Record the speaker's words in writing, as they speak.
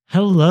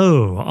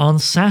Hello. On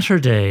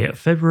Saturday,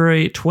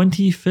 February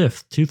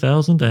 25th,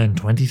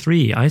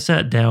 2023, I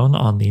sat down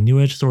on the New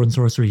Edge Sword and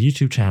Sorcery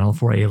YouTube channel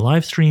for a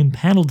live stream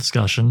panel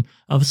discussion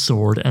of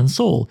Sword and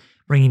Soul,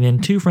 bringing in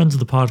two friends of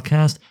the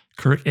podcast,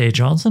 Kirk A.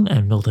 Johnson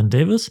and Milton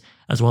Davis,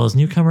 as well as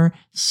newcomer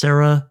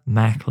Sarah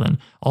Macklin,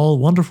 all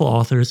wonderful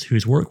authors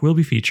whose work will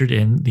be featured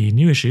in the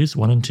new issues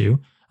 1 and 2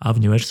 of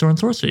New Edge Sword and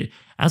Sorcery.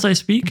 As I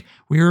speak,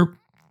 we're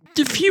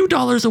a few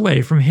dollars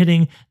away from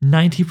hitting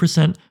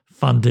 90%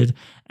 funded,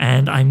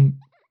 and I'm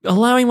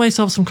allowing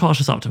myself some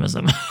cautious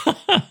optimism.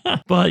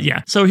 But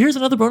yeah, so here's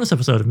another bonus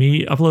episode of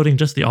me uploading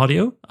just the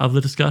audio of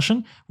the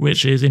discussion,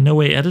 which is in no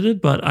way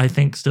edited, but I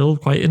think still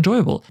quite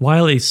enjoyable.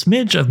 While a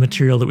smidge of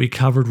material that we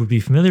covered would be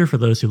familiar for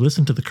those who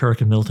listened to the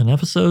Kirk and Milton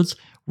episodes,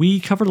 we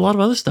covered a lot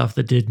of other stuff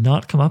that did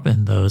not come up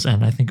in those,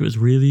 and I think it was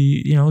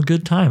really, a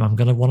good time. I'm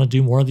going to want to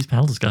do more of these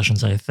panel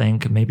discussions, I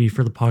think, maybe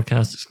for the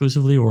podcast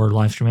exclusively or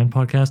live stream and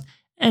podcast.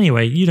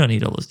 Anyway, you don't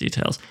need all those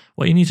details.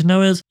 What you need to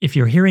know is, if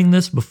you're hearing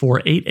this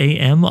before 8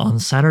 a.m. on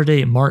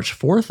Saturday, March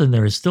 4th, and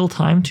there is still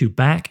time to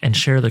back and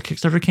share the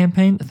Kickstarter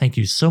campaign, thank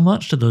you so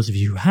much to those of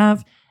you who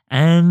have.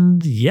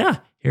 And yeah,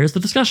 here's the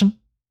discussion.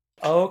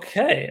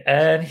 Okay,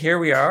 and here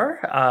we are,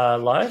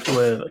 live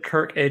with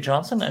Kirk A.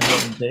 Johnson and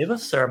Milton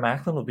Davis. Sarah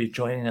Macklin will be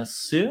joining us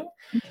soon.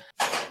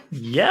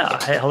 Yeah,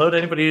 hey, hello to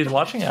anybody who's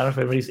watching. I don't know if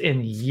anybody's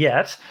in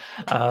yet,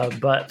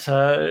 but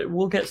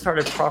we'll get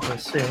started proper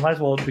soon. Might as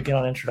well begin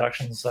on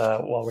introductions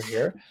while we're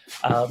here.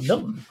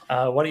 Milton,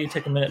 why don't you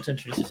take a minute to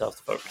introduce yourself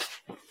to folks?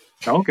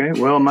 Okay,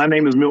 well, my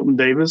name is Milton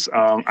Davis.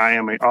 I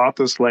am an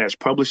author /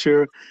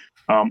 publisher,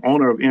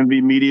 owner of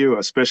MV Media.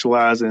 I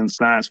specialize in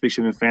science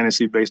fiction and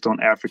fantasy based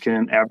on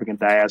African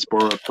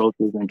diaspora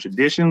cultures and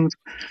traditions.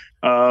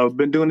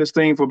 Been doing this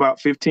thing for about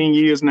 15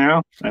 years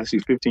now. Actually,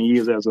 15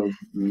 years as of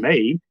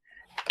May.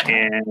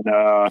 And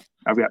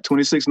I've got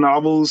 26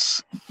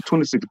 novels,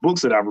 26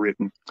 books that I've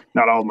written.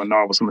 Not all of my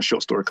novels, some of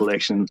short story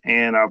collections.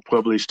 And I've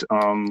published,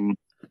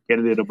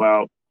 edited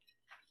about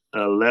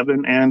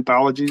 11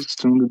 anthologies,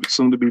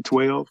 soon to be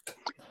 12.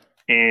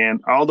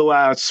 And although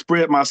I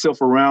spread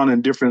myself around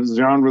in different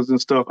genres and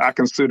stuff, I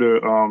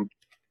consider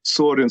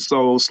Sword and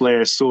Soul /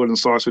 Sword and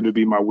Sorcery to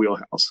be my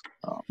wheelhouse.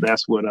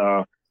 That's what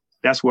I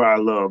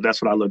love.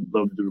 That's what I love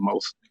to do the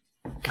most.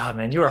 God,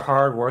 man, you are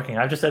hardworking.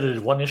 I've just edited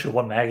one issue of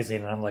one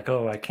magazine, and I'm like,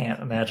 I can't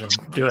imagine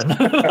doing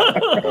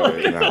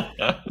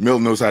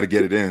Milton knows how to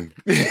get it in.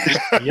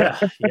 Yeah.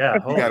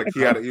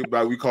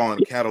 We call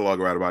it a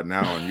catalog right about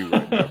now on you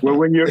right now. Well,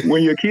 when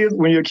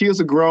your kids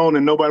are grown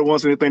and nobody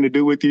wants anything to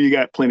do with you, you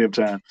got plenty of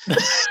time.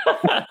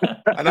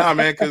 I know,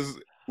 man,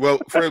 because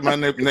first my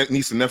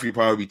niece and nephew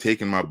probably be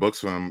taking my books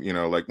from,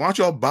 why don't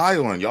y'all buy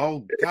one?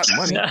 Y'all got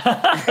money.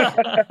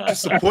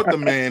 Just support the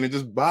man and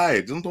just buy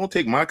it. Don't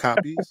take my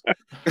copies.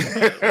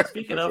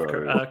 Speaking of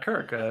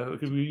Kirk,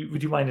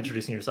 would you mind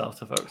introducing yourself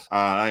to folks?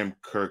 I am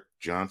Kirk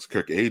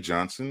A.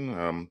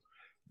 Johnson,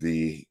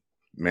 the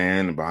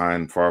man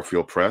behind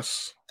Farfield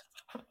Press.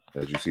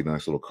 As you see,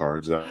 nice little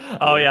cards out.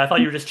 Oh yeah, I thought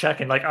you were just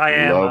checking. Like I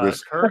am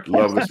Kirk.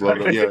 Love this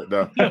logo. Yeah,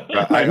 no,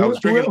 I was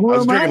drinking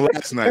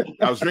last night.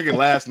 I was drinking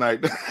last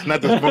night,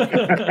 not this book.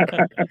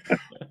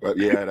 But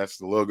yeah, that's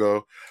the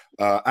logo.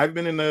 I've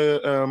been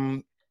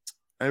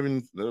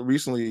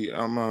recently.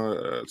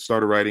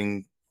 Started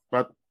writing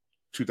about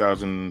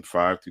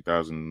 2005,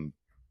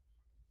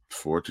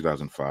 2004,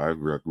 2005.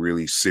 We're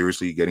really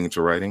seriously getting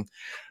into writing.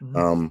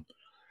 Mm-hmm.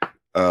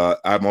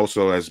 I'm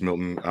also, as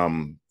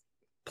Milton,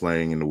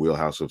 playing in the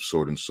wheelhouse of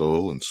Sword and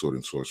Soul and Sword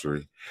and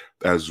Sorcery,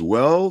 as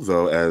well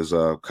though as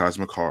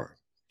cosmic horror.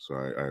 So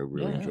I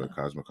really enjoy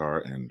cosmic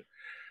horror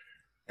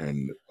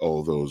and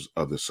all those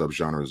other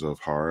subgenres of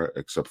horror,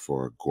 except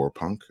for gore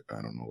punk. I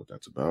don't know what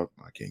that's about.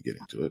 I can't get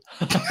into it.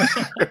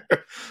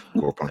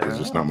 Gore punk is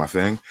just not my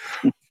thing.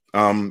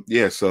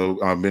 So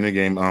I've been in a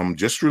game.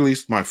 Just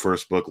released my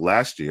first book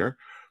last year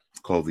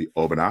called The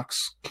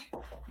Obanax.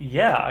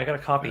 Yeah, I got a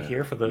copy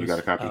here for those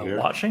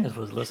watching as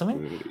well as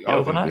listening.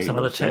 Obanax,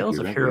 Another Tales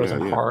of Heroes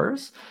and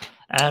Horrors.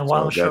 And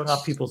while I'm showing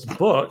off people's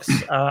books,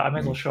 I might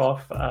as well show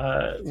off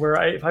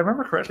if I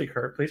remember correctly,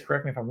 Kirk, please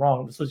correct me if I'm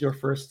wrong, this was your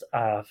first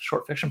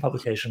short fiction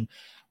publication,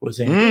 was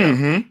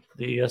in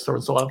the Sword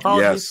and Soul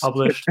Anthology,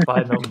 published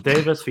by Milton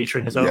Davis,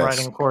 featuring his own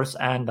writing, of course,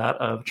 and that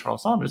of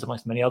Charles Saunders,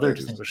 amongst many other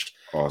distinguished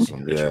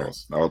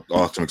individuals.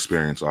 Awesome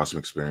experience.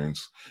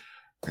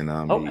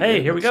 And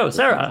here we go,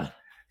 Sarah.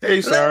 Hey,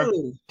 Sarah.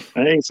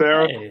 Hey,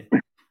 Sarah. Hey.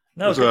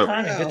 No,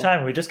 good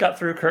timing. We just got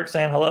through Kirk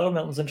saying hello.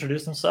 Milton's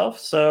introduced himself.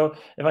 So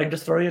if I can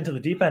just throw you into the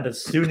deep end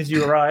as soon as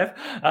you arrive,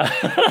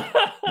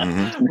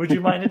 would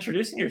you mind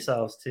introducing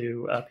yourselves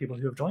to people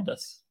who have joined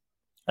us?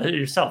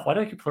 Yourself. Why do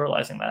I keep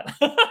pluralizing that?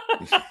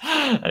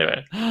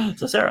 Anyway,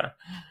 so Sarah.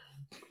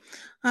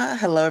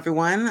 Hello,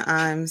 everyone.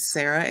 I'm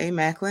Sarah A.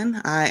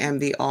 Macklin. I am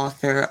the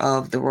author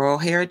of The Royal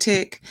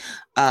Heretic,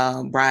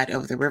 Bride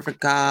of the River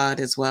God,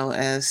 as well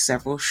as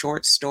several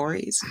short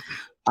stories.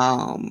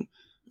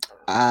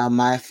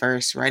 My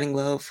first writing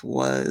love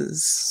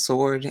was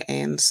Sword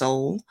and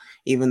Soul,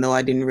 even though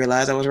I didn't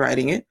realize I was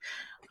writing it.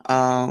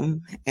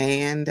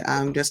 And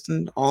I'm just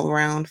an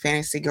all-around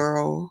fantasy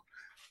girl,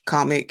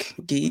 comic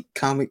geek,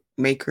 comic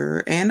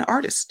maker, and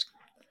artist.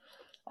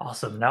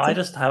 Awesome. Now I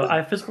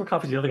have physical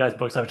copies of the other guys'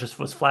 books. I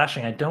was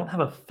flashing. I don't have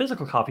a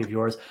physical copy of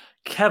yours.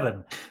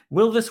 Kevin,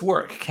 will this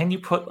work? Can you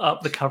put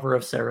up the cover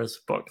of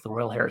Sarah's book, The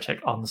Royal Heretic,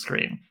 on the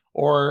screen?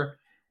 Or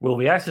will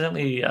we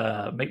accidentally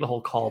make the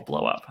whole call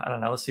blow up? I don't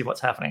know. Let's see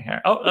what's happening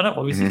here. Oh, no,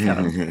 well, we see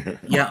Kevin.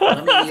 Yeah,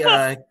 let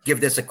me give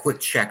this a quick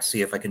check,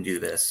 see if I can do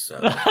this. So.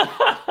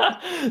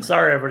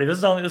 Sorry, everybody. This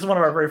is one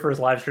of our very first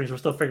live streams. We're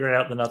still figuring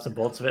out the nuts and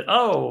bolts of it.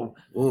 Oh,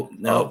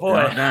 no,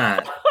 boy.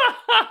 Not.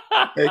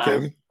 Hey,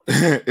 Kevin.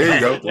 Here you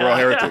go. The Royal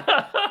Heretic.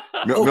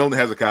 Milton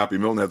has a copy.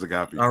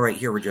 All right,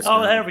 here we're just.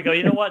 There we go.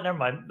 You know what? Never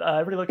mind.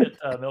 Everybody look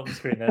at Milton's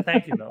screen there.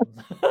 Thank you, Milton.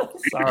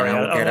 Sorry,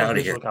 I don't have a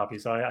visual copy,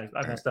 so I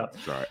messed up.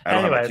 Sorry, I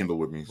don't have a Kindle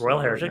with me. Royal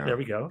Heretic. There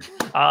we go.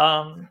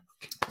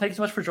 Thank you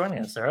so much for joining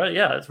us, Sarah.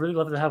 Yeah, it's really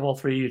lovely to have all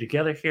three of you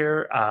together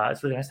here.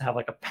 It's really nice to have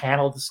like a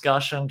panel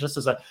discussion. Just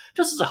as a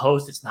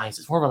host, it's nice.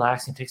 It's more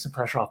relaxing. Takes some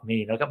pressure off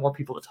me. I've got more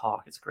people to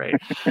talk. It's great.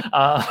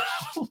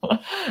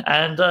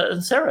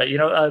 And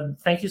Sarah,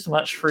 thank you so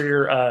much for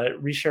your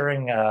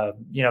resharing.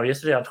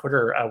 Yesterday on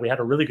Twitter, we had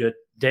a really good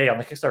day on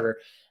the Kickstarter,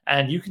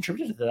 and you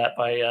contributed to that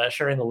by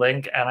sharing the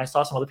link. And I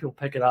saw some other people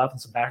pick it up,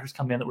 and some backers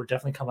come in that were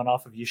definitely coming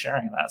off of you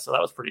sharing that. So that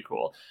was pretty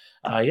cool.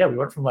 We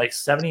went from like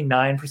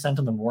 79%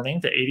 in the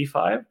morning to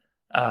 85%.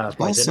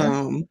 By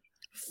dinner.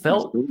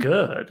 Felt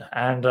good.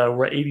 And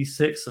we're at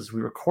 86 as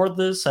we record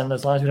this. And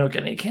as long as we don't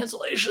get any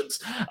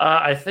cancellations,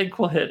 I think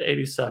we'll hit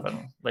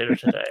 87 later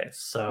today.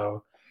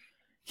 So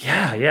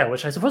yeah,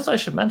 which I suppose I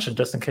should mention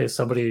just in case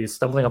somebody's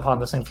stumbling upon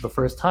this thing for the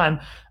first time.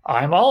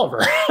 I'm Oliver.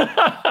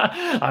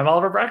 I'm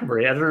Oliver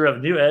Brackenbury, editor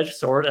of New Edge,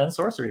 Sword and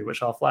Sorcery,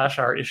 which I'll flash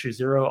our issue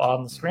 0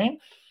 on the screen.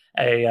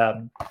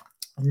 A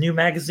new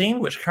magazine,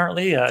 which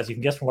currently, as you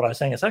can guess from what I was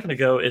saying a second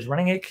ago, is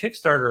running a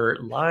Kickstarter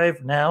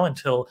live now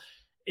until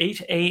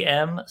 8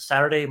 a.m.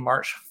 Saturday,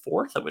 March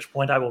 4th, at which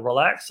point I will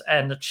relax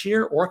and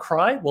cheer or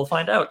cry. We'll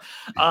find out.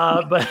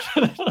 But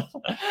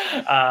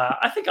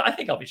I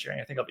think I'll be cheering.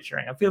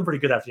 I'm feeling pretty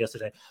good after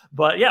yesterday.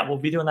 But yeah, we'll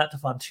be doing that to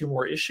fund 2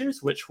 more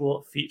issues, which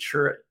will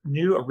feature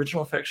new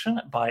original fiction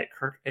by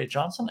Kirk A.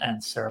 Johnson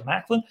and Sarah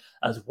Macklin,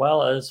 as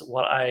well as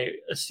what I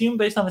assume,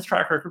 based on this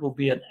track record, will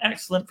be an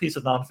excellent piece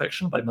of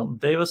nonfiction by Milton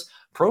Davis,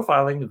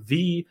 profiling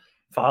the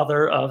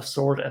father of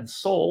Sword and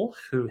Soul,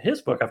 who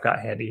his book I've got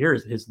handy here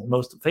is his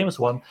most famous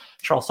one,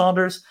 Charles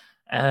Saunders,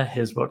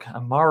 his book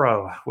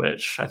Amaro,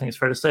 which I think it's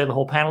fair to say the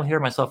whole panel here,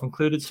 myself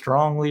included,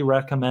 strongly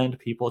recommend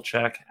people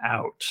check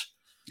out.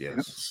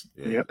 Yes.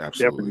 Yep,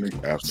 absolutely.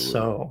 definitely. Absolutely.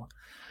 So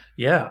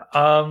yeah.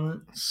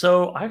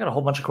 So I got a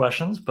whole bunch of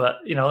questions, but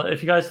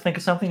if you guys think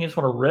of something you just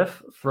want to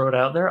riff, throw it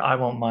out there. I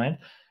won't mind.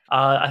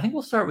 I think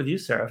we'll start with you,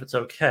 Sarah, if it's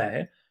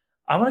okay.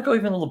 I'm going to go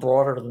even a little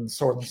broader than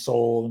Sword and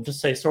Soul and just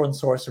say Sword and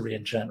Sorcery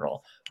in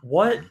general.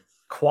 What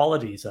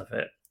qualities of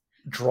it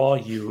draw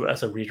you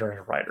as a reader and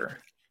a writer?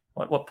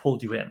 What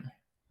pulled you in?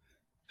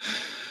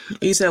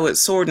 You said with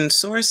Sword and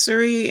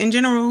Sorcery in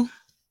general?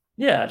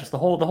 Yeah, just the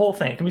whole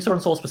thing. It can be Sword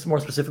and Soul more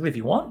specifically if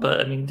you want, but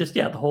I mean, just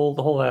the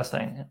whole last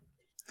thing.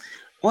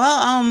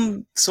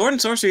 Well, Sword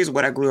and Sorcery is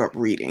what I grew up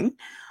reading.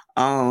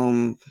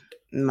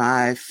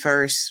 My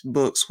first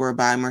books were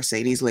by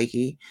Mercedes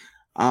Lakey.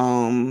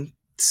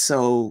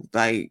 So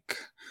like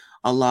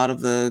a lot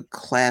of the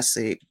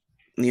classic,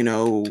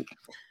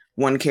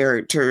 one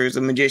character is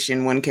a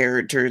magician, one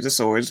character is a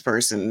swords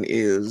person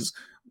is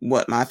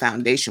what my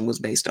foundation was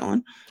based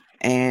on.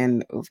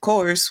 And of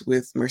course,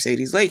 with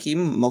Mercedes Lakey,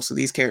 most of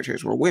these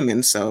characters were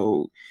women.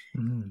 So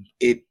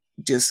it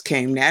just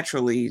came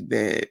naturally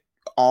that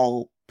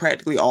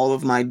practically all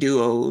of my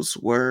duos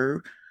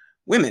were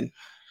women.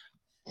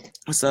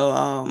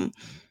 So,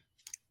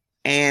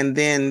 and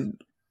then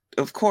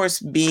of course,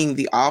 being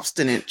the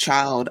obstinate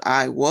child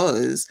I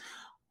was,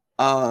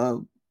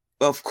 of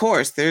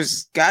course,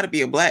 there's got to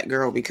be a Black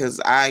girl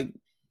because I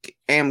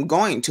am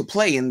going to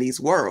play in these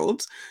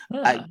worlds.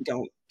 Yeah. I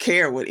don't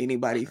care what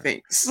anybody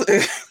thinks. So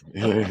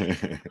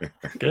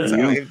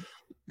if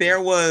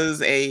there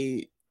was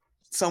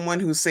someone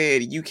who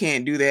said, you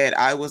can't do that,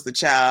 I was the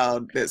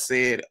child that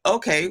said,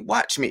 okay,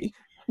 watch me.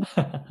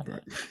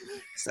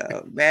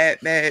 So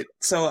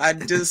so I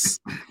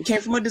just it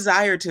came from a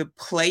desire to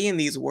play in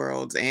these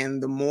worlds.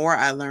 And the more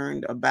I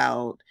learned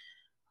about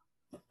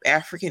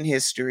African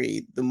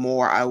history, the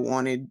more I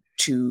wanted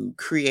to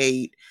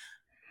create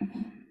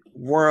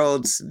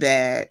worlds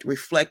that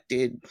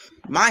reflected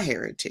my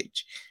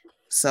heritage.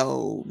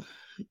 So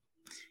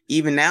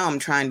even now I'm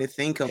trying to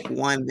think of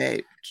one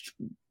that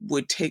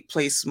would take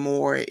place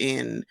more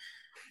in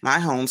my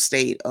home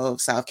state of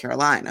South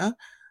Carolina,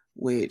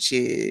 which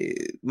is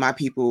my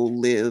people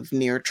live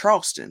near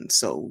Charleston.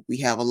 So we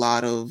have a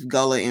lot of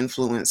Gullah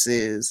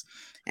influences,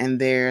 and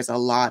there's a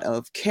lot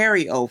of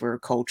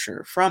carryover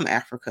culture from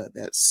Africa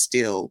that's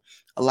still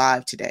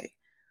alive today.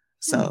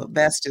 So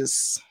that's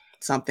just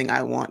something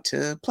I want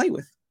to play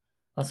with.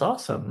 That's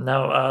awesome.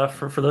 Now,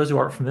 for those who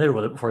aren't familiar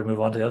with it, before we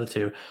move on to the other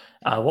two,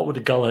 what would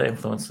the Gullah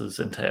influences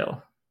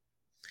entail?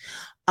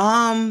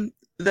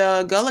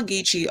 The Gullah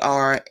Geechee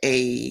are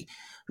a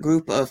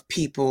group of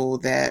people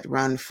that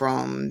run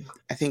from,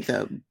 I think,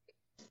 the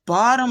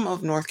bottom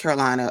of North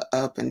Carolina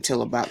up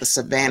until about the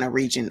Savannah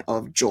region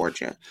of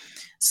Georgia.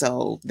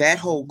 So that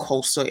whole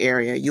coastal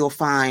area, you'll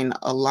find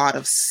a lot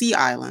of sea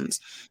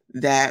islands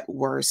that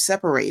were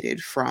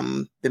separated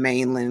from the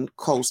mainland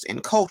coast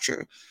and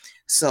culture.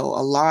 So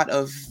a lot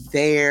of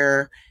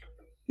their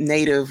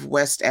native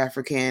West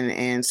African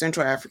and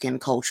Central African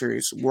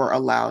cultures were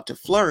allowed to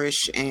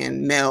flourish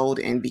and meld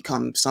and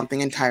become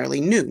something entirely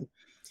new.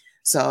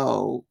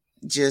 So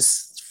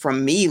just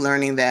from me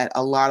learning that,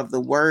 a lot of the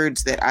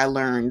words that I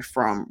learned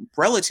from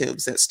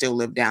relatives that still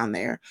live down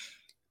there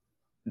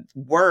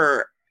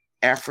were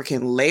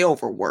African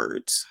layover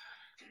words,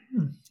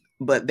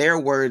 but they're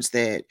words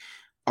that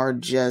are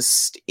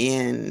just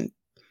in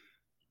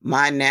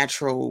my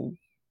natural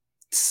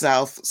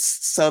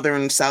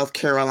southern South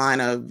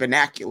Carolina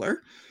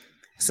vernacular.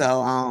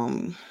 So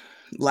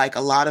like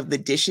a lot of the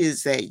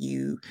dishes that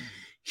you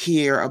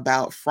hear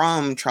about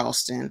from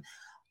Charleston,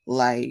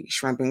 like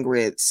shrimp and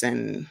grits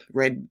and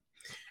red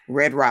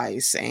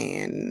rice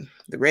and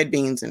the red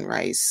beans and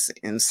rice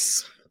and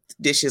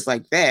dishes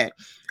like that,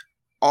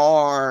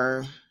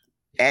 are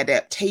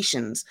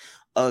adaptations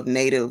of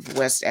native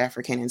West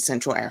African and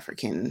Central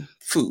African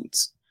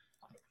foods.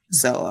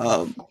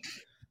 So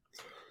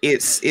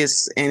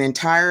it's an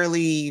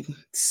entirely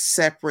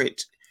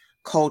separate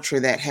culture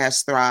that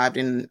has thrived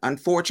and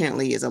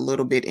unfortunately is a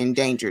little bit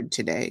endangered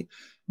today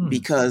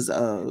because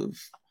of,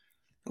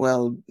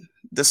 well,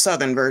 the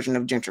southern version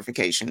of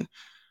gentrification.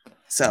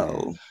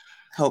 So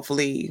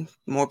hopefully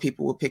more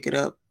people will pick it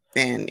up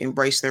and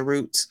embrace their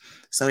roots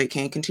so it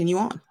can continue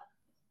on.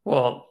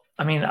 Well,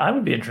 I mean, I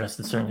would be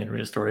interested certainly to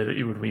read a story that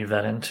you would weave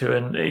that into,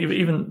 and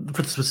even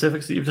for the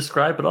specifics that you've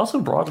described, but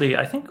also broadly,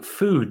 I think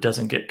food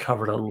doesn't get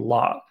covered a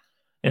lot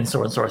in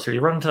Sword and Sorcery.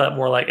 You run into that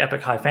more like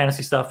epic high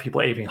fantasy stuff,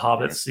 people aping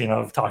hobbits,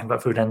 talking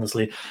about food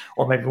endlessly,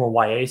 or maybe more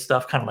YA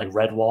stuff, kind of like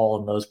Redwall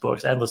and those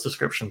books, endless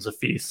descriptions of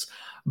feasts.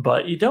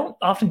 But you don't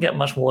often get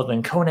much more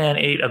than Conan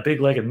ate a big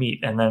leg of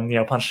meat and then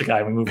punched a guy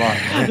and we move on.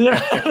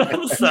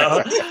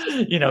 So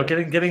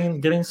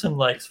getting some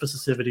like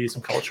specificity,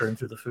 some culture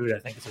into the food, I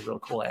think is a real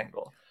cool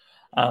angle.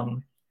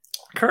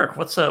 Kirk,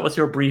 what's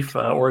your brief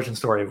origin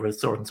story with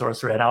Sword and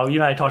Sorcery? Now,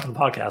 you and I talked on the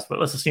podcast, but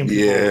let's assume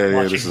people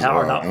watching now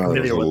are not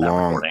familiar with that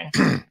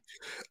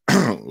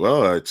recording.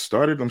 Well, it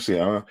started. Let me see.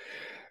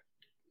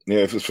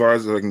 As far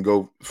as I can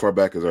go far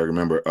back as I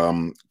remember,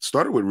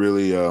 started with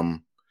really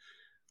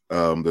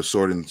the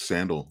Sword and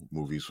Sandal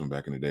movies from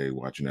back in the day.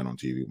 Watching that on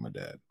TV with my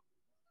dad,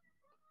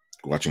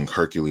 watching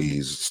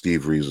Hercules,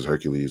 Steve Reeves'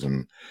 Hercules,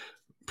 and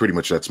pretty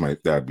much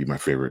that'd be my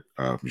favorite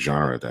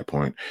genre at that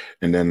point.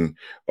 And then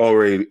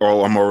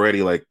I'm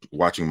already like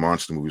watching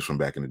monster movies from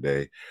back in the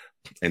day,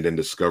 and then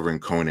discovering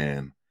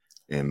Conan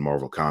in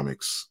Marvel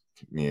Comics.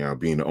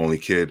 Being the only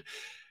kid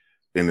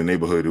in the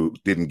neighborhood who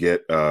didn't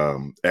get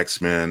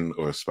X-Men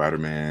or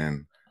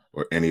Spider-Man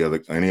or any of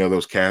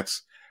those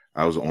cats.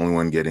 I was the only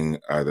one getting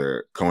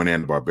either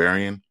Conan the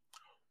Barbarian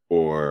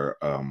or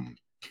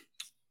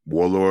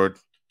Warlord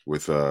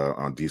with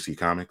on DC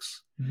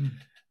Comics.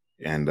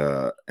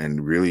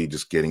 And really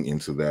just getting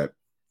into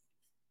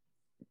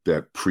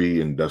that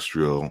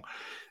pre-industrial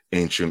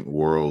ancient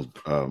world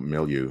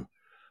milieu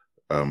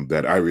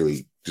that I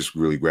really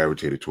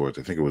gravitated towards.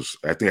 I think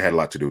it had a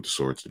lot to do with the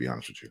swords, to be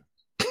honest with you.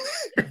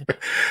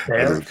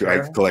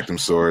 I collect them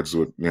swords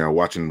with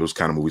watching those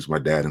kind of movies with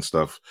my dad and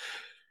stuff,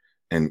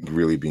 and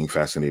really being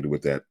fascinated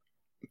with that,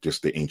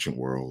 just the ancient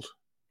world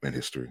and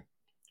history.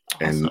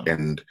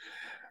 Awesome.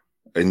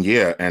 And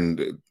yeah,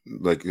 and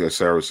like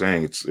Sarah was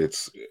saying,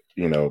 it's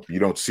you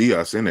don't see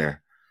us in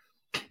there.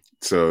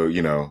 So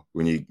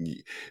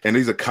when and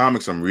these are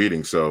comics I'm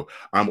reading, so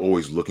I'm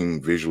always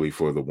looking visually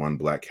for the one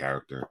black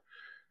character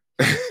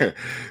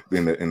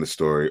in the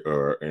story,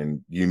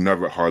 and you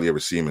never hardly ever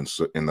see him in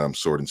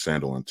Sword and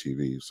Sandal on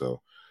TV.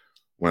 So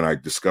when I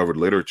discovered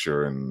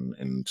literature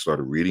and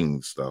started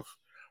reading stuff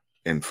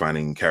and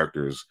finding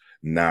characters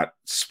not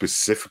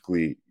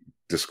specifically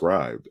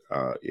described,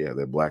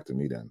 they're black to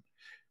me then.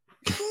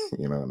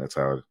 And that's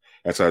how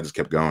I just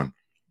kept going.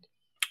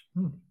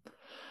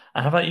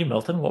 How about you,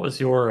 Milton? What was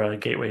your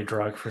gateway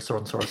drug for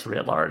Sword and Sorcery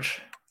at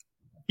large?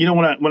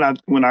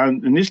 When I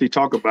initially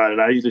talk about it,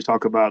 I usually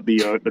talk about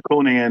the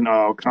Conan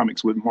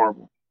comics with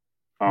Marvel.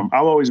 I've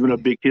always been a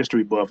big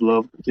history buff,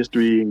 love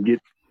history and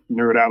get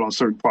nerd out on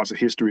certain parts of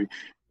history.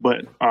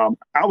 But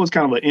I was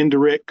kind of an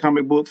indirect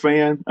comic book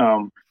fan.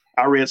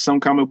 I read some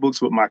comic books,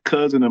 but my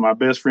cousin and my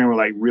best friend were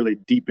like really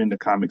deep into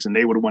comics, and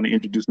they were the one to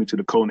introduce me to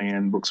the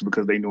Conan books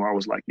because they knew I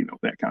was like,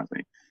 that kind of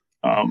thing.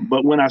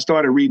 But when I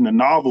started reading the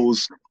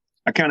novels,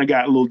 I kind of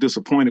got a little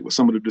disappointed with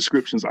some of the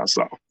descriptions I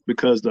saw,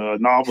 because the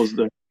novels,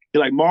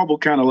 like Marvel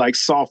kind of like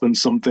softened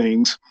some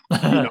things,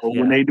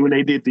 when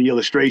they did the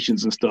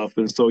illustrations and stuff.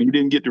 And so you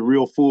didn't get the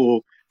real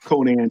full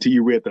Conan until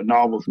you read the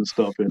novels and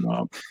stuff. And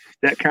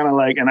that kind of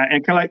like, and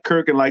kind of like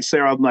Kirk and like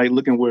Sarah, I'm like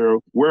looking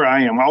where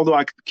I am. Although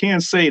I can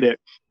say that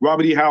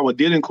Robert E. Howard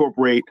did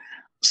incorporate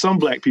some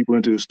black people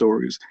into his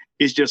stories.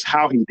 It's just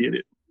how he did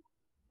it,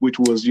 which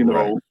was,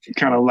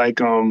 kind of like,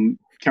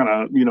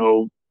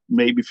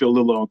 made me feel a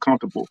little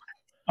uncomfortable.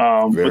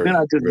 But then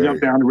I just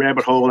jumped down the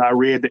rabbit hole. I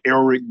read the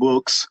Elric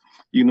books.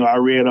 I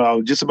read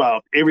just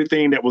about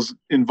everything that was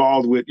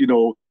involved with,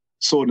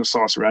 sword and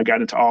sorcery. I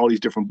got into all these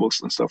different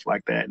books and stuff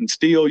like that, and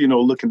still,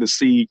 looking to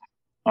see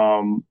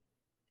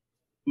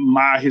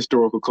my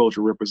historical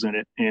culture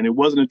represented. And it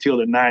wasn't until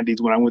the 90s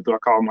when I went through, I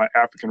call it my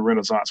African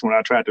Renaissance, when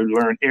I tried to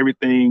learn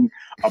everything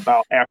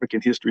about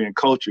African history and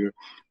culture,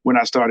 when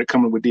I started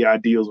coming with the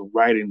ideals of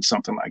writing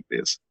something like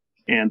this.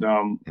 And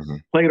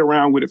played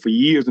around with it for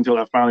years until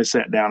I finally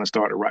sat down and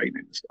started writing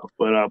and stuff.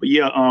 But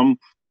yeah,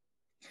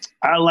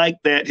 I like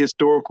that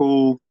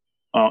historical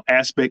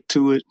aspect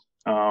to it.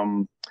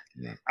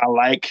 I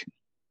like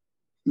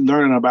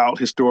learning about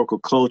historical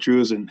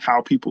cultures and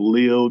how people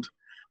lived.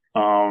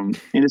 And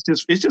it's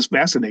just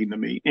fascinating to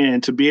me.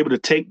 And to be able to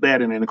take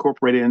that and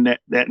incorporate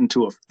that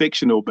into a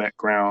fictional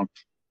background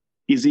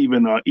is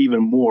even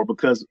more,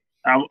 because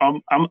I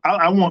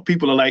want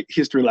people to like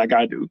history like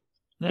I do.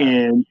 Yeah.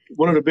 And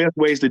one of the best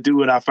ways to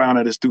do it, I found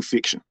out, is through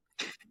fiction.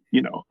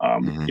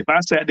 If I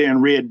sat there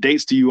and read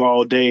dates to you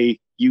all day,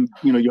 your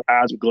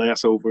eyes would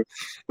glass over.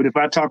 But if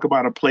I talk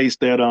about a place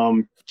that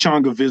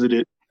Changa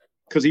visited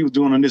because he was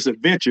doing on this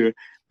adventure,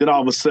 then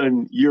all of a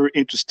sudden you're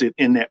interested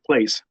in that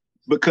place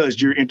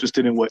because you're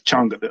interested in what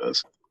Changa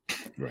does.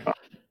 Right.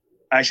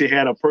 I actually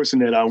had a person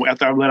that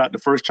after I let out the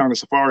first Changa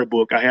Safari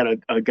book, I had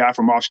a guy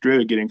from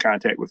Australia get in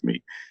contact with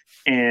me,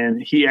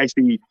 and he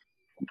actually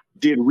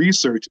did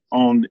research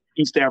on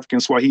East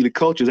African Swahili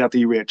cultures after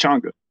he read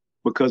Changa,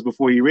 because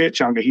before he read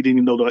Changa, he didn't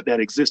even know that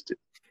existed.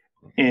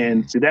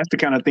 And so that's the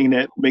kind of thing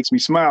that makes me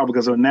smile,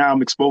 because now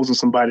I'm exposing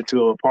somebody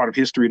to a part of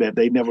history that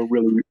they never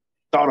really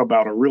thought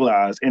about or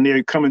realized, and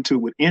they're coming to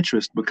it with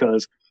interest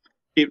because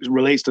it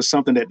relates to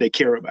something that they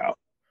care about.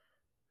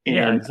 And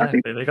yeah,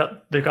 exactly.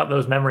 They've got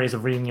those memories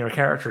of reading your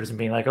characters and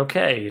being like,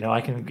 okay,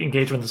 I can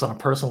engage with this on a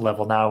personal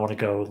level. Now I want to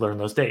go learn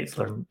those dates,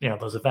 learn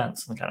those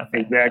events and kind of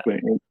thing. Exactly.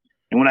 Yeah.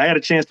 And when I had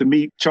a chance to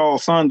meet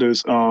Charles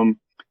Saunders,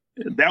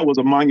 that was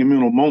a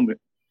monumental moment.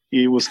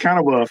 It was kind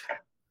of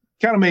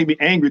made me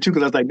angry too,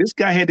 because I was like, this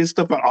guy had this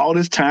stuff out all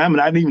this time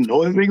and I didn't even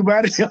know anything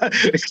about it.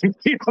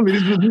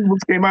 These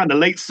books came out in the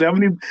late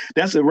 70s.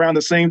 That's around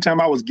the same time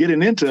I was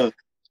getting into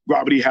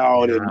Robert E.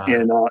 Howard and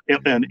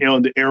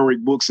the Elric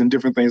books and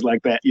different things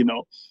like that,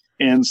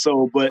 And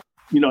so, but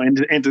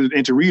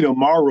and to read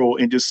Amaro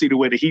and just see the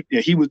way that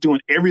he was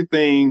doing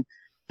everything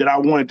that I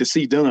wanted to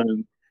see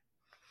done.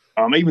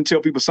 I even tell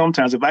people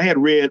sometimes, if I had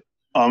read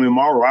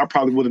Amaro, I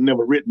probably would have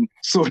never written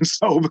Sword and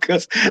Soul,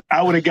 because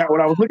I would have got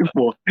what I was looking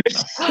for.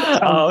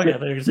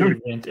 There's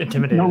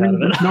intimidated.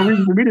 No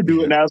reason for me to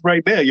do it now. It's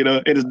right there,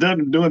 and it's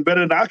doing better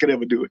than I could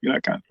ever do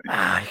it, kind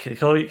of thing. You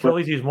could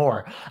always use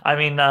more. I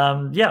mean,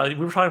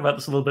 we were talking about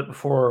this a little bit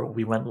before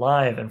we went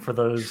live, and for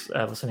those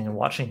listening and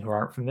watching who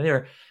aren't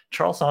familiar,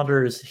 Charles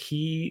Saunders,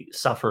 he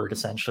suffered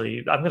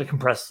essentially. I'm going to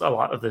compress a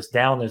lot of this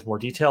down. There's more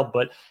detail,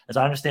 but as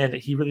I understand it,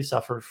 he really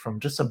suffered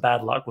from just some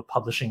bad luck with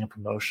publishing and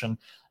promotion.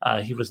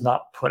 He was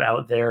not put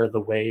out there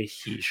the way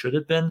he should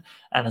have been,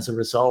 and as a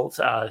result,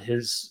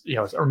 his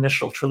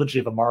initial trilogy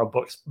of Amaro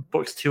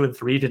books 2 and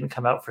 3 didn't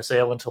come out for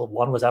sale until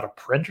 1 was out of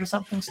print or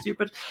something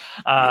stupid,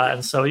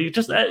 and so you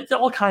just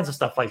all kinds of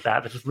stuff like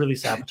that just really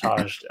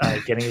sabotaged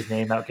getting his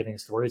name out, getting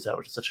his stories out,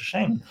 which is such a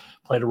shame.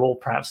 Played a role,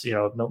 perhaps,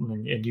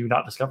 Milton and you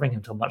not discovering him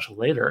until much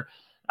later.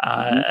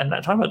 And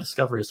talking about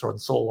discovery of Sword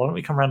and Soul, why don't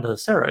we come around to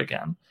Sarah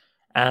again?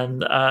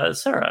 And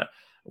Sarah,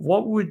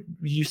 what would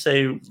you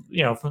say,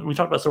 we talked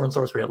about Sword and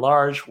Sorcery at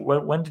large.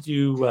 When did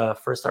you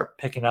first start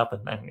picking up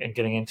and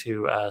getting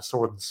into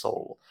Sword and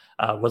Soul?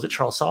 Was it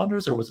Charles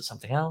Saunders or was it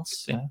something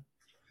else?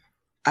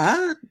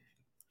 I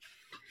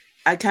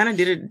kind of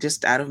did it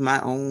just out of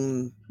my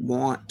own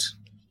want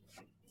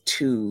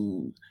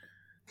to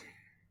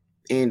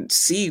and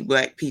see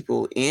Black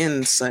people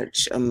in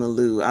such a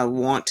milieu. I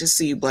want to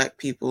see Black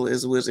people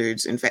as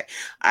wizards. In fact,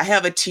 I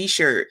have a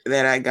T-shirt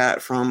that I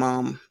got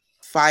from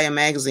Fire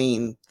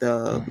Magazine,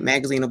 the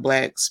magazine of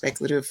Black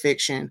speculative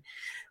fiction,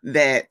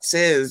 that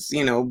says,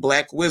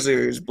 Black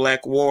wizards,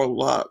 Black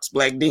warlocks,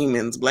 Black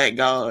demons, Black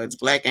gods,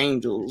 Black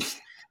angels,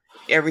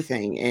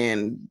 everything.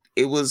 And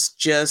it was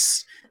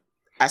just,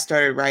 I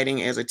started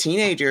writing as a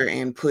teenager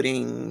and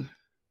putting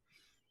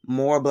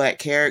more Black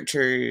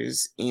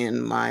characters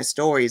in my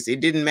stories. It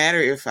didn't matter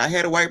if I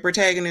had a white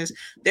protagonist,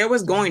 there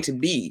was going to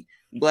be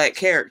Black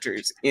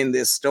characters in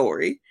this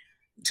story,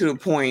 to the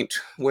point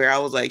where I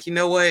was like, you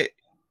know what?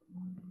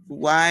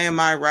 Why am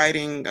I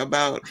writing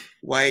about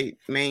white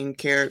main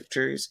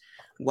characters?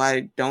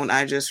 Why don't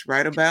I just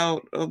write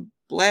about a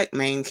Black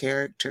main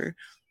character?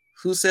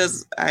 Who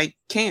says I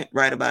can't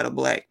write about a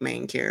Black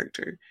main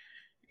character?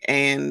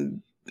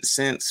 And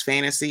since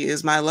fantasy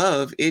is my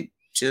love, it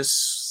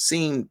just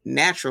seemed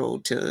natural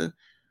to,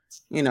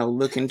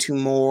 look into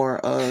more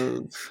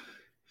of,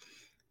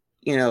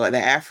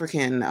 the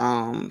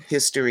African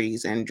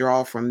histories and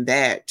draw from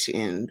that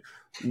and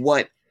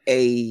what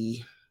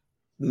a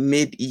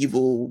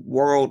medieval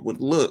world would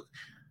look,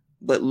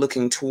 but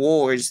looking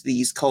towards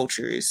these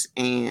cultures.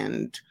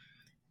 And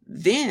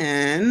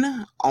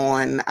then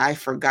I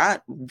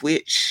forgot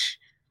which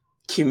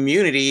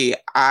community,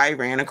 I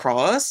ran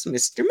across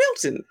Mr.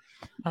 Milton.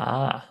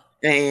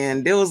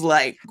 And it was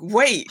like,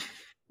 wait,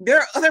 there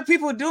are other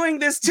people doing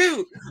this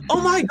too. Oh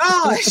my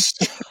gosh.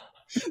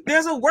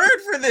 There's a word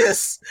for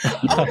this.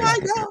 Oh my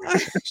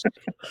gosh.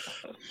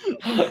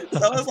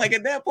 So it's like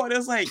at that point,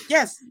 it's like,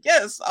 yes,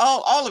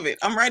 all of it.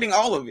 I'm writing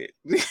all of it.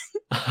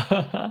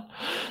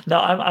 No,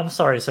 I'm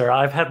sorry, sir.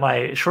 I've had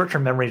my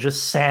short-term memory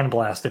just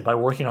sandblasted by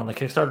working on the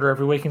Kickstarter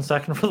every waking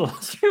second for the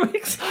last 3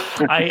 weeks.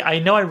 I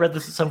know I read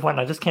this at some point,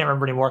 and I just can't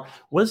remember anymore.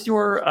 Was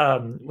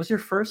your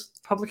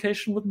first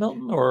publication with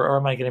Milton, or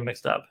am I getting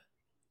mixed up?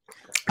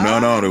 No,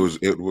 it was.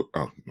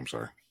 Oh, I'm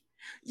sorry.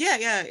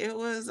 Yeah, it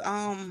was.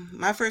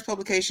 My first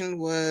publication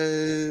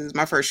was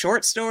my first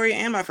short story,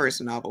 and my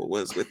first novel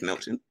was with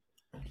Milton.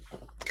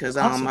 Because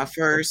Awesome. my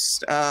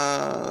first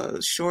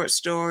short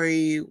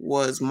story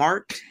was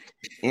marked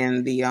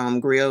in the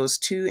Griots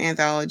 2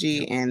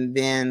 anthology, and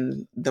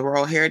then The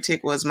Royal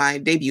Heretic was my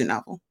debut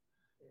novel.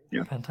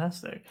 Yeah.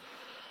 Fantastic.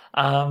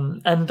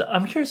 And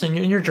I'm curious, in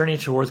your journey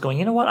towards going,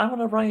 you know what, I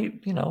want to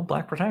write,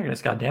 Black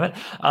protagonists, goddammit.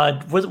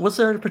 Was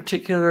there a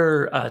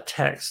particular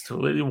text?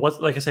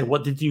 Like I say,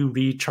 what did you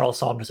read Charles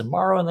Saunders and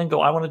Morrow and then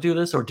go, I want to do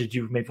this? Or did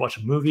you maybe watch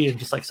a movie and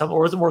just like something,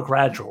 or was it more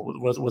gradual?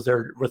 Was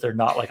there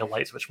not like a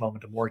light switch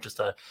moment, or more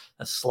just a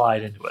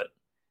slide into it?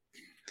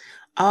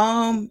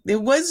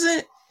 It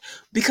wasn't,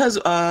 because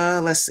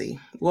let's see.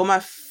 Well, my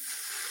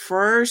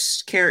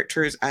first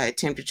characters I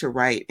attempted to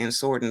write in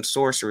Sword and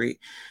Sorcery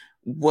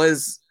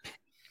was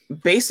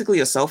basically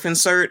a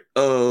self-insert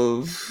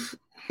of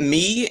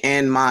me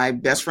and my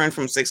best friend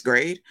from 6th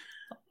grade.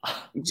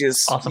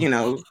 Just,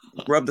 Awesome.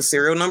 Rub the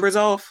serial numbers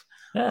off.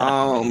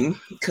 Yeah.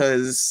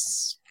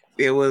 Because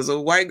it was a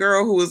white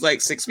girl who was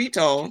like 6 feet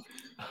tall,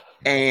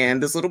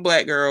 and this little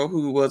black girl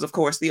who was, of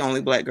course, the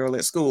only black girl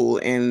at school.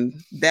 And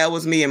that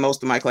was me in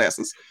most of my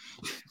classes.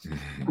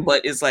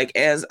 But it's like,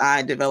 as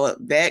I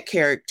developed that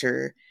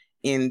character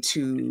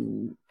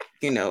into,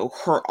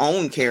 her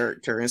own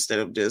character instead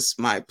of just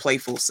my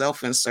playful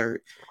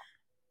self-insert,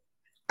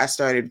 I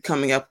started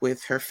coming up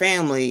with her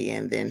family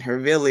and then her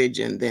village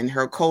and then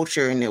her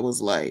culture. And it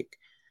was like,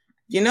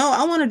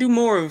 I want to do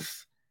more of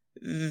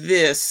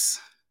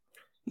this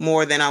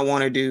more than I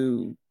want to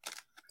do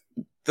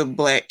the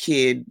black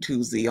kid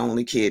who's the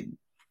only kid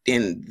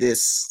in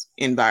this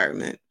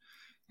environment.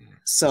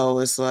 So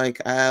it's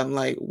like, I'm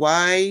like,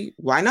 why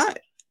not?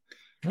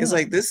 Yeah. It's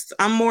like this,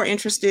 I'm more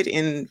interested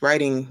in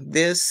writing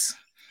this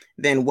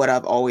than what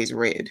I've always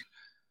read.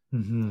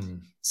 Mm-hmm.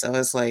 So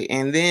it's like,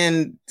 and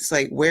then it's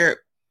like, where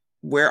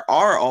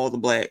are all the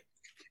black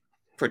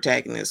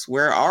protagonists?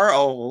 Where are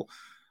all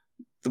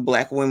the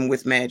black women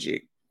with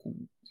magic?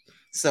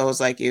 So it's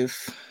like,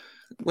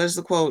 what's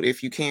the quote?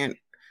 If you can't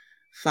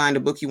find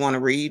a book you want to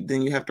read,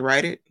 then you have to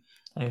write it.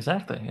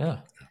 Exactly. Yeah.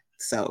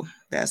 So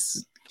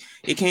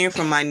it came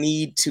from my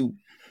need to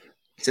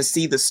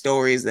see the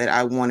stories that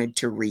I wanted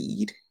to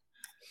read.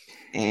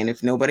 And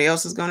if nobody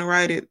else is going to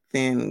write it,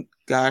 then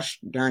gosh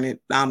darn it,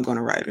 I'm going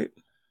to write it.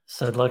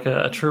 Said like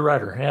a true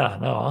writer. Yeah,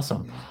 no,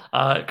 awesome.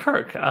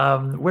 Kirk,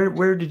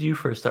 where did you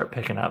first start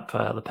picking up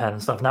the pen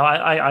and stuff? Now,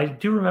 I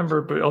do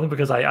remember, but only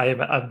because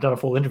I've done a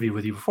full interview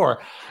with you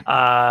before.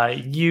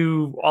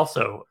 You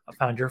also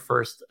found your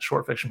first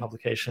short fiction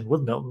publication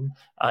with Milton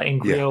in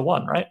Griot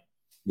 1, right?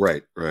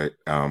 Right.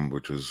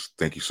 Which was,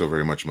 thank you so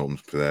very much, Milton,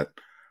 for that.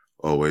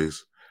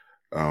 Always.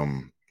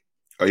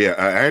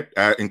 I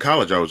in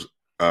college, I was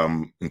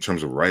in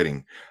terms of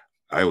writing,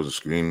 I was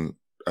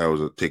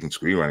taking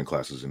screenwriting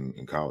classes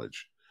in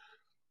college.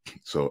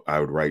 So I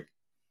would write,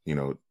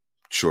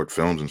 short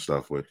films and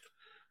stuff with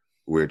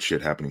weird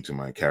shit happening to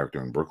my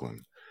character in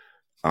Brooklyn.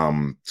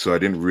 So I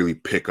didn't really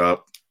pick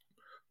up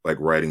like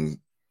writing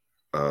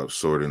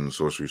Sword and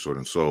Sorcery, Sword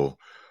and Soul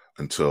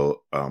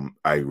until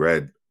I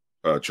read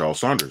Charles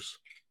Saunders.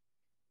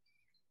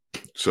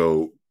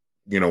 So,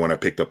 when I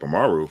picked up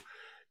Amaru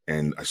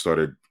and I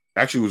started,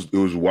 actually it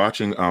was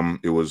watching,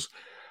 it was,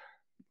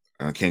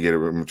 I can't get it.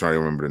 I'm trying to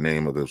remember the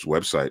name of this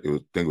website. I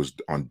think it was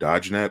on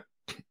DodgeNet,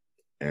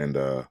 and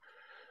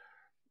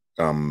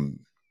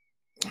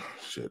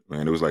shit,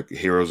 man, it was like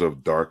Heroes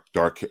of Dark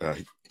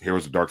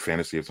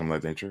Fantasy or something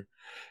like that nature.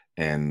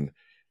 And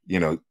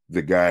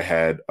the guy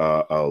had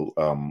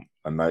a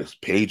nice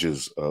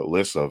pages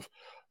list of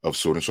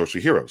Sword and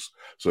Sorcery heroes.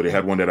 So they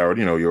had one that I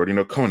already know. You already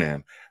know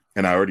Conan,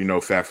 and I already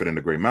know Fafhrd and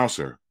the Grey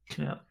Mouser.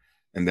 Yeah.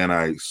 And then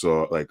I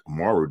saw like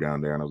Amaru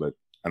down there, and I was like,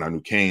 and I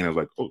knew Kane. I was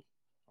like, oh,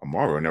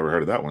 Amaru, I never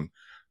heard of that one.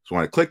 So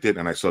when I clicked it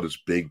and I saw this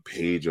big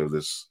page of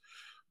this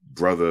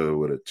brother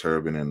with a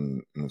turban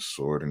and a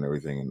sword and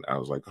everything, and I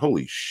was like,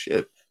 holy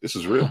shit, this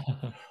is real.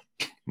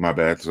 My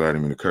bad, so I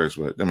didn't mean to curse,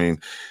 but I mean,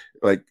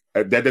 like,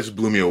 that just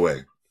blew me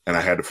away. And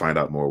I had to find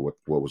out more what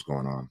was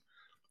going on,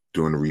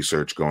 doing the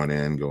research, going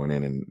in,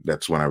 and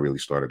that's when I really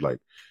started like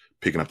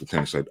picking up the pen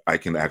and said, I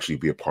can actually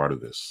be a part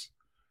of this.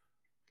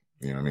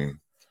 You know what I mean?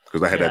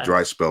 Because I had that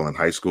dry spell in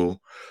high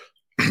school.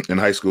 In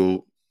high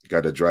school,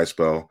 got a dry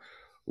spell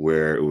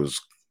where it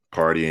was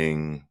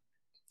partying,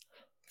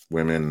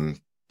 women,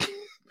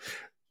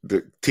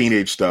 the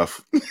teenage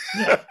stuff.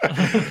 Yeah.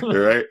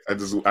 Right. I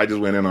just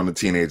went in on the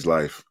teenage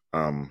life.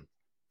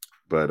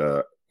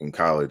 But in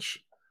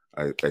college,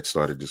 I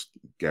started just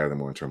gathering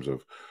more in terms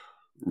of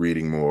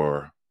reading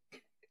more,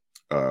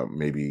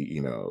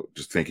 maybe,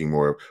 just thinking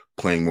more,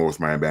 playing more with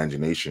my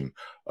imagination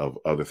of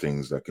other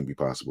things that can be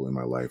possible in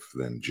my life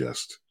than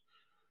just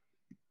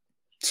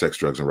sex,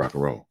 drugs, and rock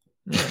and roll.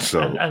 Yeah.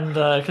 So, and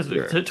because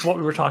to what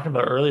we were talking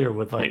about earlier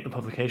with like the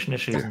publication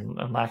issues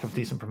and lack of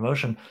decent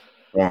promotion,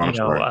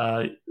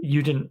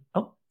 you didn't.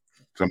 Oh,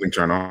 something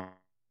turned on.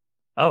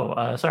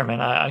 Oh, sorry,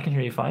 man. I can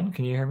hear you fine.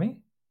 Can you hear me?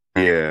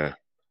 Yeah.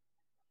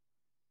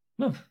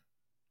 No.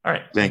 All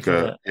right. I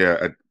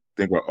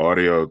think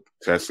audio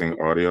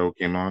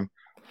came on.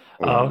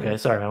 Oh, okay.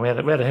 Sorry, man. We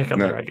had a hiccup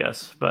there, I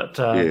guess. But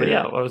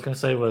yeah, what I was going to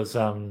say was,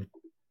 okay.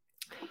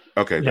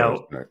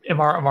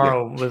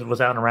 Amaro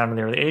was out and around in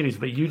the early '80s,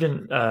 but you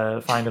didn't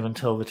find him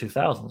until the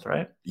 2000s,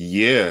 right?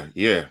 Yeah.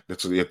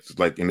 It's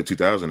like in the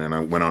 2000s, and I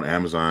went on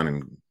Amazon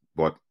and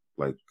bought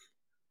I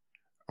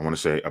want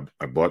to say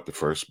I bought the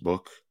first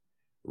book,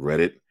 read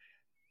it,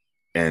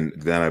 and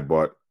then I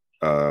bought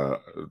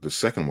the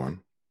second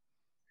one.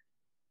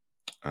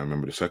 I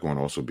remember the second one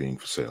also being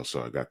for sale,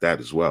 so I got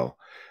that as well.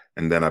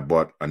 And then I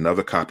bought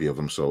another copy of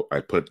them. So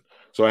I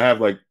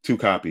have like 2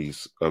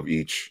 copies of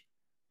each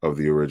of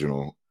the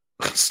original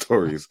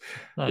stories,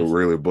 Nice.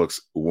 really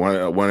books.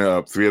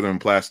 One 3 of them in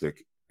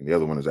plastic, and the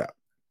other one is out.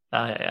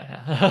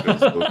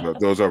 Yeah.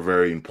 Those are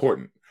very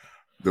important.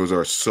 Those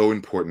are so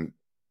important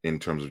in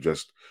terms of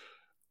just,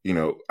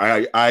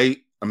 I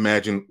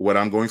imagine what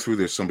I'm going through,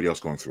 there's somebody else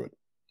going through it.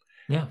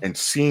 Yeah. And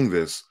seeing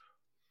this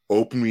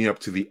opened me up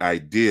to the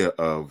idea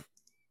of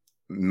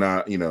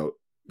not,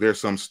 there's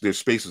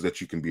spaces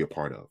that you can be a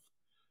part of.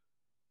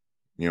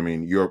 You know what I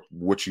mean?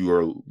 What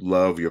you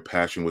love, your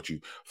passion, what you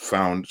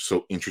found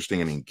so interesting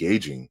and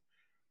engaging,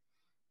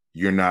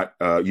 you're not,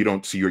 you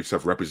don't see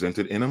yourself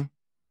represented in them.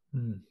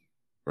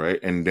 Right.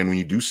 And then when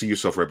you do see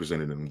yourself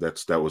represented in them,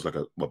 that was like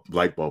a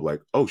light bulb,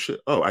 like, oh shit.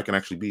 Oh, I can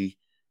actually be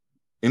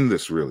in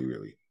this really,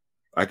 really.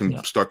 I can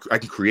I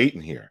can create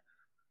in here.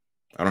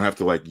 I don't have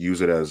to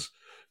use it as,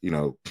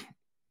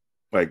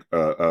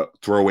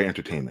 throwaway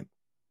entertainment.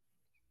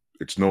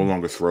 It's no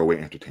longer throwaway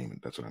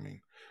entertainment. That's what I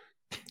mean.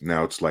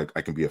 Now it's like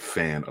I can be a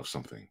fan of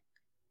something.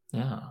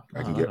 Yeah.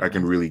 I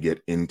can really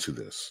get into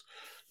this.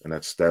 And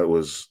that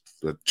was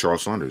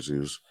Charles Saunders.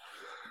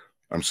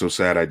 I'm so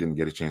sad I didn't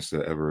get a chance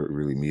to ever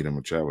really meet him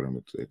or chat with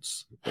him.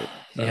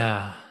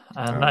 Yeah.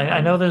 And I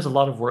know there's a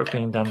lot of work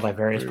being done by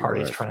various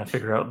parties trying to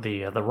figure out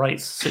the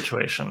rights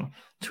situation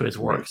to his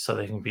work so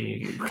they can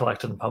be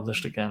collected and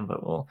published again.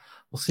 But we'll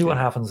see what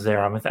happens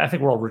there. I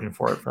think we're all rooting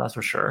for it, that's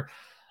for sure.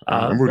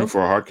 I'm rooting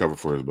for a hardcover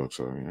for his book.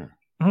 So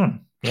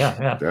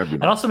yeah.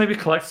 And also maybe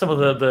collect some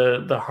of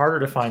the harder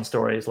to find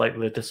stories, like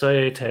the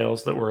Desoye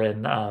tales that were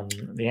in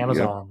the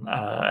Amazon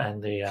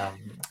and the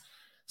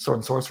Sword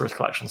and Sorceress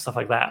collection, stuff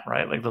like that,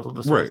 right? Like the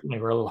stories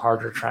maybe were a little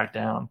harder to track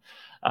down.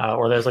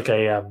 Or there's like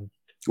a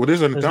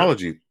there's an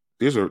anthology.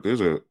 But is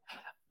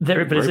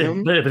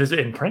it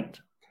in print?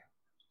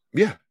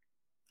 Yeah.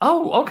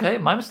 Oh, okay.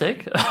 My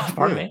mistake.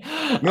 Pardon me.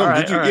 No,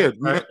 right,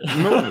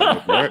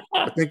 right.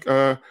 I think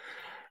I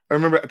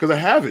remember because I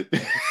have it.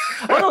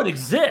 Oh no, it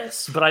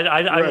exists, but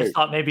I just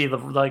thought maybe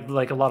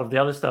like a lot of the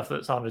other stuff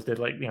that Saunders did,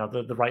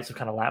 the rights have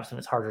kind of lapsed and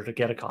it's harder to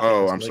get a copy.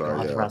 Oh, I'm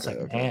sorry. Around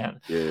secondhand.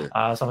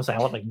 Yeah. So I'm saying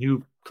I want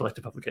new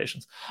collective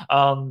publications.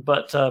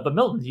 But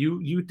Milton,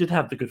 you did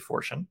have the good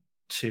fortune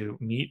to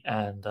meet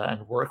and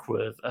work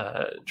with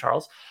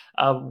Charles.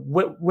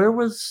 Where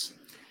was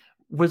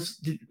why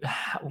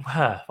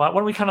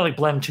don't we kind of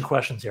blend 2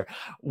 questions here?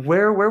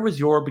 Where was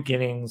your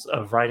beginnings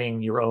of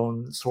writing your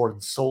own Sword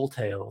and Soul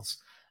tales?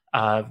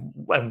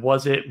 And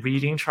was it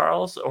reading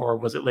Charles, or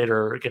was it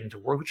later getting to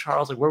work with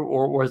Charles?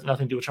 Or was it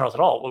nothing to do with Charles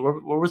at all?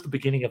 Where was the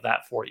beginning of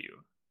that for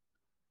you?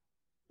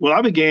 Well,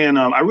 I began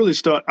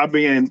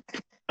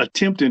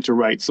attempting to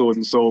write Sword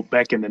and Soul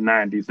back in the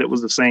 90s. That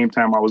was the same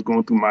time I was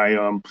going through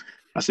my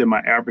my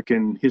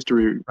African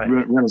history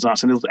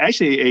renaissance, and it was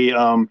actually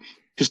a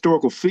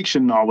historical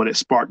fiction novel that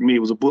sparked me. It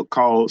was a book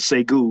called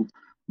Segu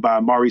by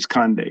Maurice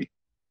Condé,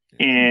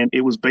 and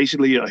it was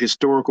basically a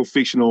historical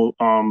fictional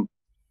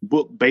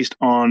book based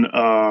on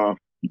a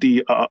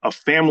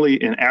family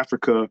in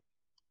Africa.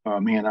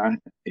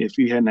 If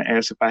you hadn't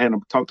asked, if I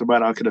hadn't talked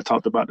about it, I could have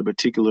talked about the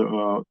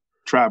particular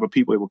tribe of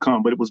people that would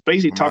come. But it was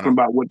basically talking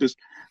about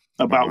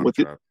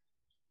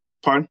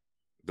pardon?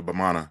 The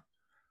Bamana.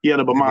 Yeah,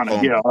 the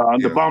Bamana.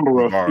 The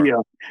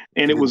Bambara.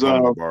 And it was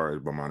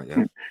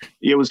Bamana.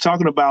 It was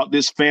talking about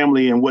this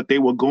family and what they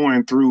were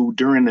going through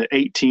during the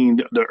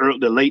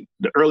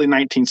early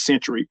 19th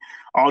century.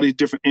 All these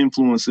different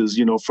influences,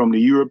 from the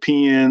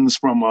Europeans,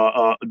 from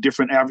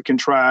different African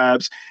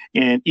tribes,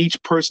 and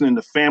each person in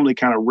the family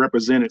kind of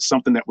represented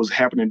something that was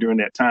happening during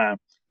that time.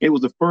 It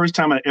was the first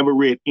time I ever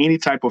read any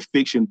type of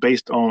fiction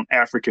based on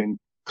African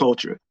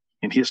culture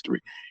and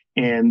history,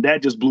 and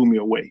that just blew me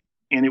away.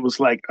 And it was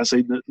like, I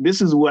said,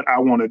 this is what I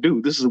want to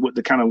do. This is what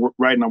the kind of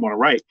writing I want to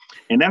write.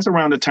 And that's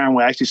around the time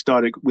where I actually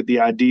started with the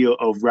idea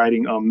of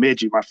writing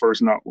Meji, my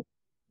first novel.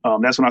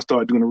 That's when I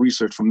started doing the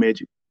research for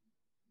Meji.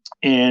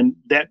 And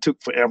that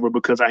took forever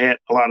because I had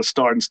a lot of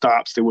start and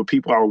stops. There were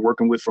people I was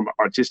working with from an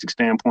artistic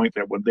standpoint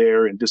that were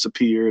there and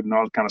disappeared and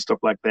all kind of stuff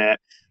like that.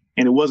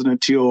 And it wasn't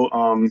until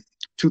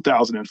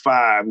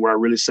 2005 where I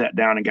really sat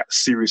down and got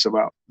serious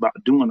about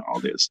doing all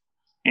this.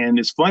 And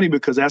it's funny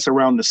because that's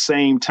around the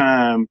same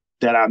time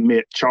that I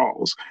met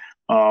Charles.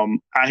 I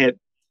had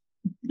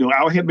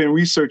been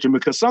researching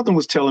because something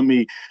was telling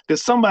me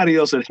there's somebody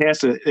else that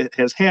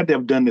has had to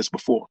have done this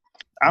before.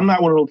 I'm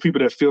not one of those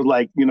people that feels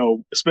like,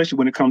 especially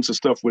when it comes to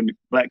stuff with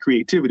Black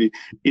creativity,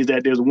 is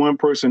that there's one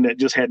person that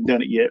just hadn't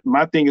done it yet.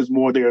 My thing is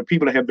more there are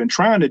people that have been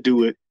trying to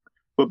do it,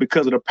 but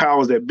because of the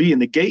powers that be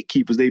and the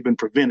gatekeepers, they've been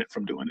prevented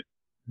from doing it.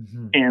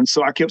 Mm-hmm. And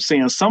so I kept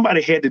saying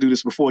somebody had to do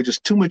this before,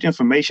 just too much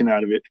information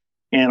out of it.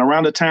 And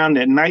around the time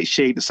that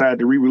Nightshade decided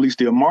to re-release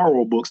the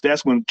Amaro books,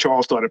 that's when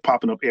Charles started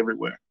popping up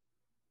everywhere.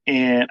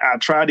 And I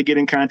tried to get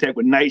in contact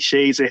with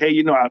Nightshade, say,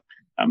 hey,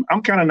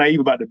 I'm kind of naive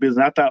about the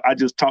business. I thought I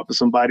just talked to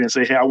somebody and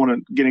say, hey, I want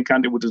to get in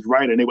contact with this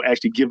writer, and they would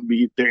actually give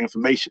me their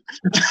information.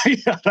 I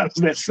thought it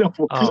was that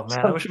simple. Oh man,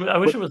 I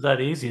wish it was that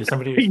easy.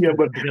 Somebody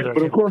but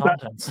of course,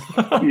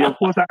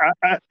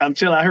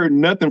 until I heard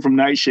nothing from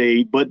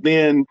Nightshade. But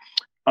then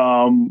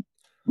when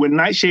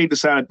Nightshade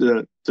decided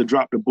to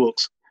drop the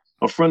books,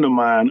 a friend of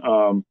mine,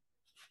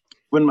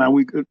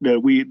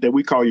 that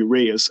we call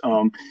Urias,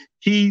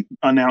 he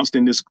announced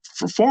in this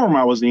forum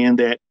I was in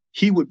that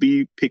he would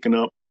be picking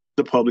up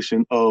the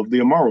publishing of the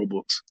Amaro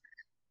books.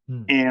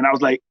 And I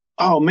was like,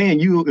 oh man,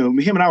 him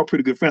and I were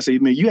pretty good friends. I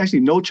said, man, you actually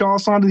know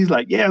Charles Saunders? He's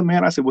like, yeah,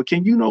 man. I said, well,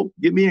 can you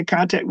get me in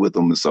contact with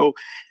him? And so,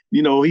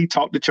 he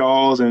talked to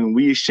Charles and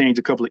we exchanged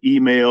a couple of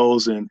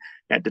emails. And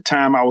at the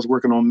time I was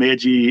working on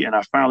Meji and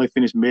I finally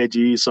finished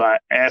Meji. So I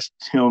asked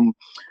him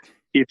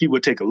if he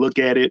would take a look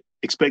at it,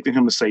 expecting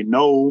him to say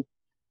no,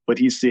 but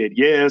he said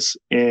yes.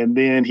 And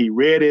then he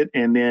read it.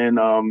 And then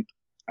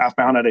I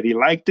found out that he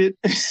liked it.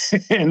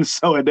 And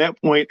so at that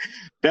point,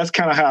 that's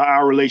kind of how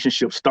our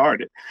relationship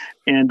started.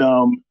 And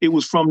it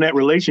was from that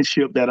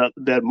relationship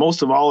that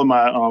most of all of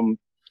my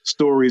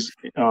stories,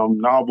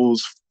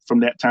 novels from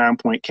that time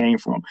point came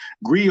from.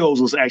 Griots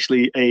was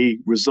actually a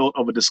result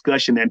of a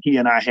discussion that he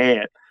and I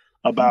had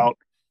about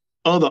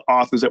other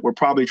authors that were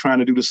probably trying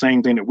to do the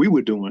same thing that we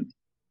were doing,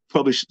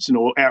 publish,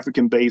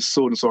 African-based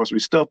sword and sorcery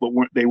stuff, but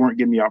they weren't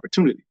getting the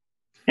opportunity.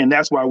 And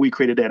that's why we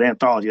created that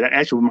anthology. That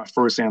actually was my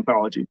first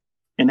anthology.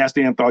 And that's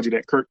the anthology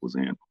that Kirk was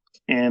in.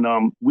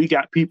 And we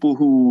got people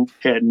who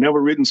had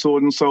never written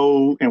Sword and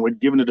Soul and were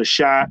giving it a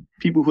shot,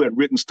 people who had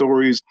written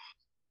stories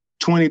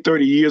 20,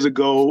 30 years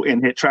ago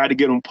and had tried to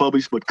get them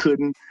published but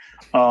couldn't.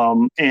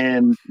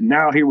 And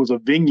now here was a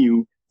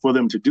venue for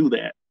them to do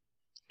that.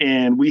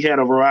 And we had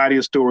a variety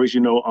of stories,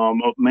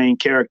 of main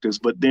characters.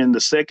 But then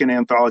the second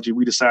anthology,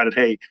 we decided,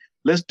 hey,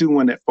 let's do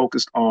one that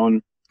focused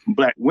on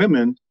Black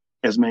women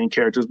as main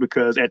characters,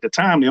 because at the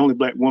time, the only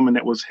Black woman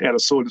that had a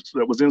sword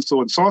that was in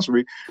sword and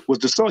sorcery was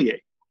DeSoye.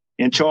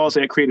 And Charles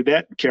had created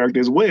that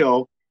character as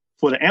well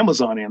for the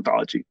Amazon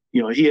anthology.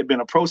 He had been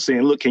approached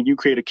saying, look, can you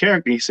create a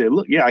character? He said,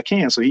 look, yeah, I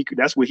can. So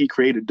that's what he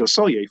created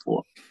DeSoye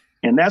for.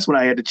 And that's when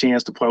I had the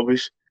chance to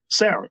publish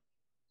Sarah.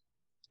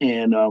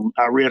 And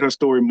I read her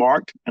story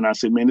marked, and I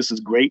said, man, this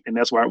is great. And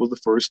that's why it was the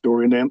first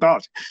story in the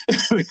anthology.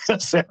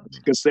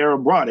 because Sarah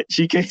brought it.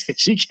 She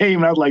came,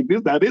 and I was like,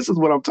 this is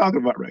what I'm talking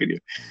about right here.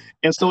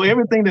 And so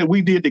everything that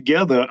we did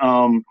together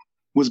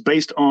was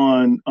based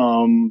on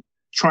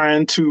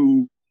trying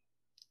to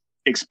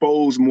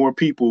expose more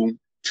people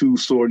to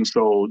Sword and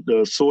Soul.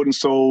 The Sword and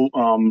Soul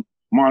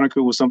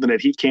moniker was something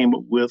that he came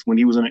up with when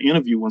he was in an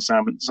interview one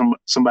time.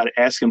 Somebody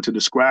asked him to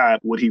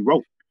describe what he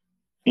wrote,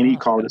 and he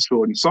called it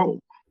Sword and Soul.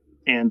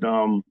 And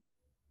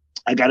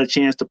I got a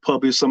chance to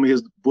publish some of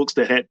his books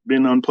that had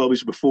been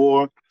unpublished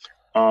before.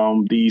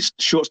 The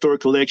short story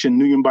collection,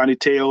 Nuyen Bonny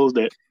Tales,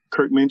 that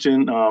Kirk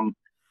mentioned,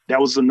 that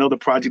was another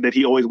project that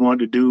he always wanted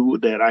to do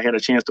that I had a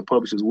chance to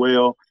publish as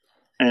well.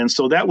 And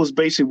so that was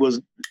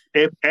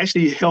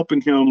actually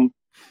helping him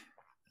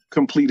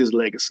complete his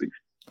legacy,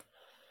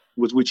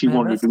 which he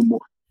wanted to do more.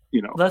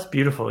 That's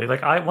beautiful.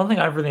 One thing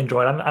I've really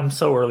enjoyed, I'm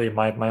so early in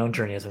my own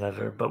journey as an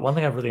editor, but one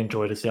thing I've really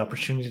enjoyed is the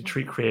opportunity to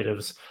treat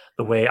creatives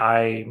the way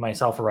I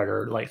myself, a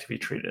writer, like to be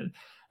treated.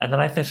 And then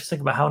I just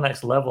think about how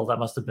next level that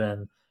must have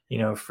been,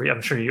 for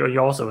I'm sure you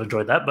also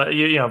enjoyed that, but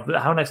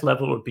how next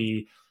level it would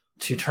be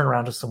to turn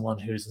around to someone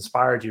who's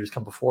inspired you, who's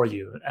come before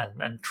you,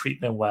 and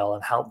treat them well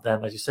and help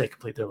them, as you say,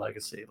 complete their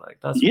legacy.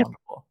 That's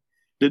wonderful.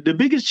 The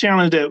biggest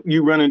challenge that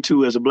you run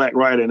into as a Black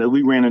writer, and that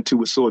we ran into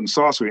with Sword and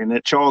Sorcery, and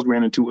that Charles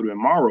ran into with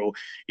Amaro,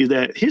 is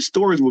that his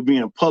stories were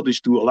being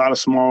published through a lot of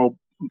small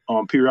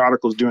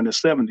periodicals during the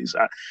 70s.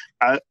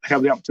 I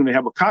have the opportunity to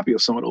have a copy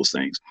of some of those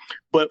things.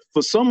 But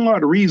for some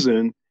odd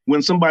reason,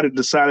 when somebody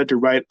decided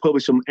to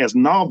publish them as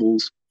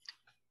novels,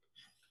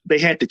 they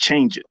had to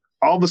change it.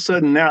 All of a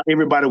sudden, now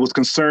everybody was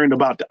concerned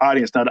about the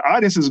audience. Now, the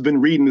audience has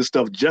been reading this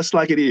stuff just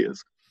like it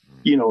is.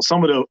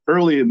 Some of the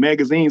earlier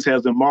magazines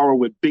has Amaro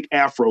with big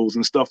afros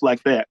and stuff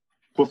like that.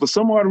 But for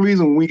some odd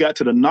reason, when we got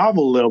to the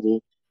novel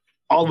level,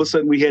 all of a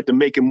sudden we had to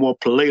make it more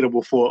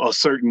palatable for a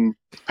certain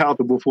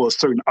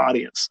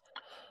audience,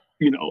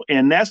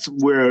 and that's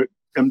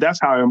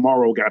how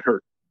Amaro got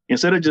hurt.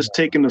 Instead of just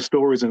taking the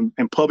stories and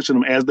publishing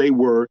them as they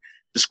were,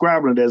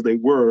 describing it as they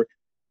were,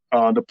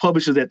 the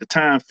publishers at the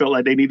time felt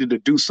like they needed to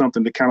do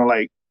something to kind of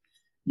like,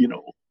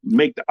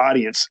 make the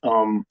audience,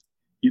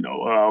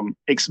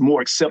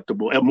 more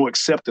acceptable and more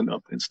accepting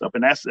of it and stuff.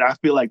 And I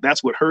feel like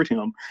that's what hurt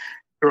him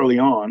early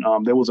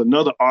on. There was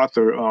another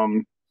author a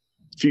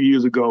few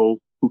years ago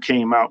who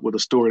came out with a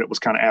story that was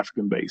kind of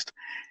African based.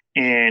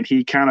 And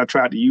he kind of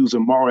tried to use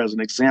Amaro as an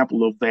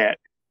example of that.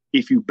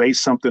 If you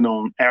base something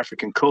on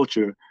African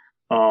culture,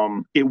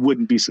 it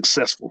wouldn't be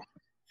successful.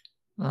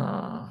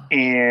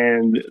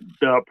 And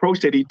the approach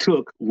that he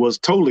took was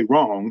totally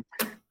wrong.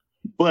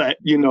 But,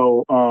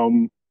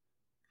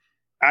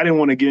 I didn't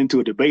want to get into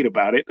a debate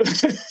about it.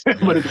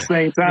 But at the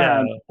same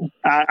time,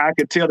 I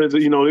could tell that,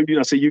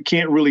 so you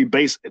can't really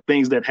base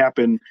things that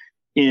happen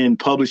in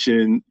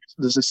publishing,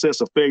 the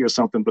success or failure of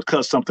something,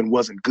 because something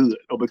wasn't good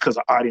or because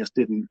the audience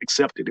didn't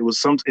accept it. It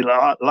was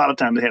a lot of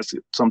times it has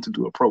something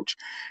to approach,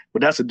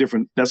 but that's a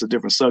different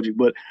subject.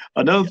 But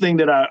another thing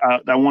that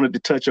I wanted to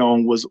touch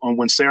on was on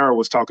when Sarah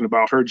was talking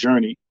about her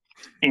journey,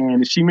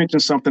 and she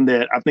mentioned something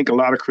that I think a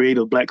lot of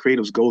Black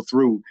creatives go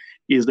through,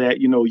 is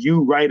that,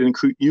 you write and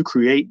you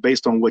create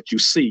based on what you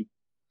see.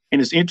 And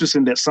it's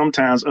interesting that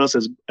sometimes us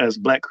as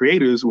Black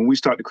creators, when we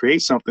start to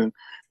create something,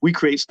 we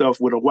create stuff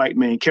with a white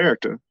main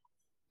character,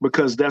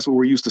 because that's what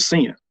we're used to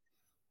seeing.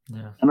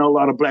 Yeah. I know a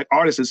lot of Black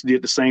artists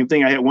did the same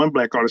thing. I had one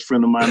Black artist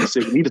friend of mine that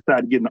said when he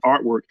decided to get into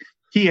artwork,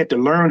 he had to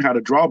learn how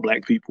to draw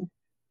Black people,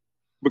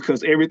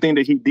 because everything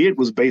that he did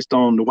was based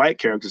on the white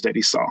characters that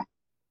he saw.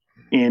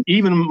 And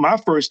even my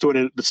first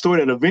story, the story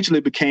that eventually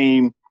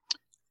became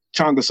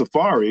Changa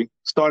Safari,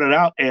 started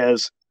out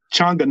as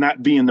Changa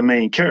not being the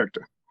main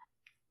character.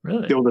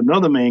 Really? There was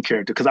another main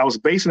character, because I was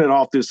basing it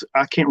off this,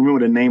 I can't remember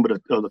the name of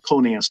the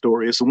Conan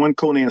story. It's the one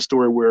Conan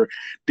story where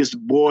this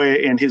boy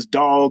and his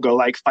dog are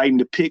like fighting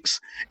the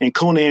pigs, and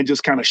Conan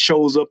just kind of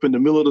shows up in the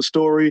middle of the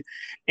story.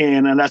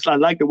 And I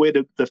like the way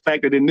the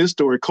fact that in this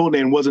story,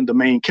 Conan wasn't the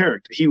main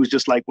character. He was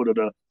just like one of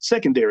the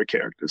secondary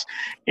characters.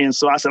 And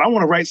so I said, I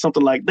want to write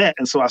something like that.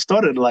 And so I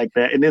started like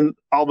that. And then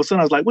all of a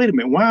sudden I was like, wait a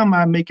minute, why am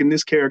I making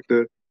this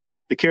character,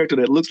 the character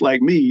that looks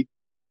like me,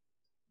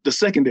 the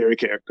secondary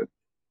character?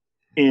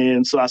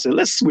 And so I said,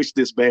 let's switch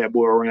this bad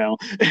boy around.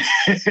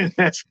 and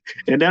that's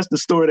the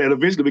story that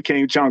eventually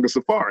became Changa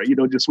Safari,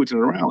 just switching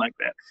it around like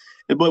that.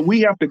 But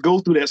we have to go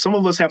through that. Some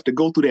of us have to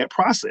go through that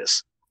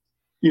process,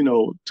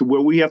 to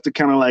where we have to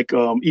kind of like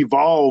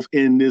evolve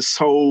in this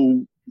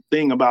whole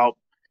thing about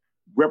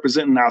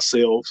representing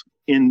ourselves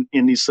in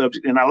these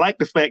subjects. And I like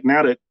the fact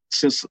now that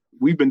since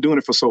we've been doing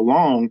it for so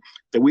long,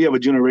 that we have a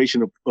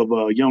generation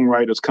of young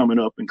writers coming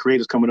up and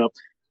creators coming up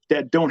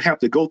that don't have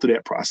to go through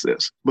that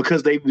process,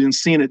 because they've been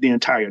seeing it the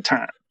entire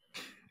time,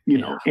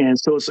 And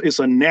so it's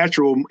a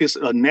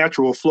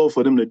natural flow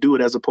for them to do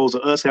it, as opposed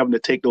to us having to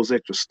take those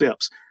extra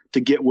steps to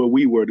get where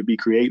we were to be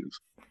creative.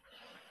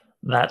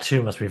 That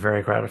too must be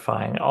very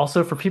gratifying.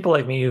 Also, for people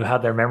like me who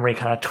had their memory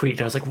kind of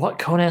tweaked, I was like, "What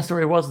Conan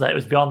story was that?" It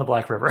was Beyond the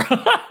Black River.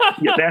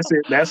 Yeah, that's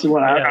it. That's the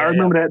one. I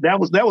remember that. That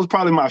was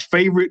probably my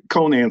favorite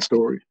Conan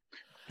story.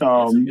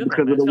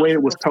 Because of the way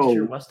it was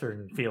told.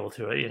 Western feel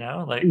to it,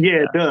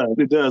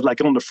 It does.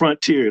 Like on the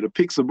frontier, the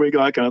pics of big,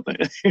 all that kind of thing.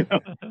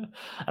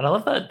 And I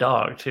love that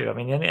dog too. I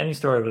mean, any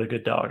story with a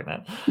good dog in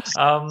it.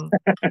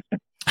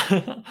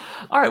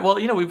 All right. Well,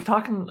 we've been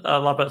talking a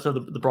lot about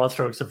the broad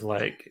strokes of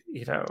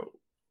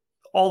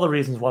all the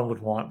reasons one would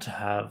want to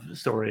have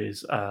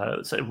stories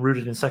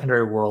rooted in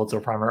secondary worlds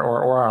or primary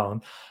or our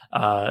own,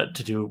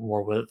 to do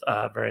more with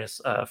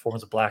various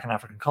forms of Black and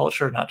African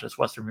culture, not just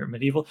Western or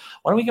medieval.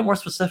 Why don't we get more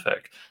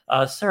specific?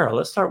 Sarah,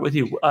 let's start with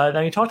you.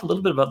 Now, you talked a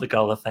little bit about the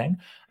Gullah thing.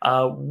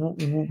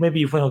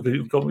 Maybe if you want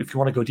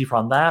to go deeper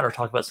on that or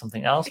talk about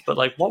something else, but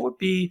what would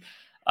be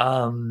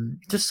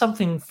just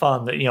something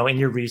fun that, in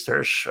your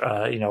research,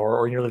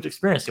 or in your lived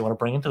experience you want to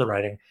bring into the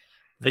writing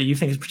that you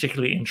think is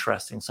particularly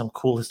interesting, some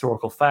cool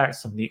historical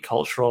facts, some neat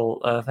cultural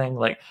thing?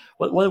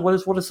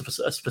 What is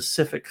a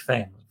specific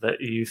thing that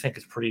you think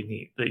is pretty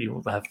neat that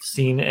you have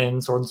seen in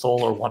Sword and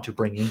Soul or want to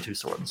bring into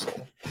Sword and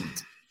Soul?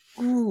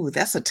 Ooh,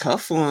 that's a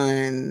tough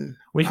one.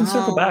 We can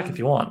circle back if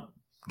you want.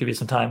 Give you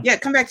some time. Yeah,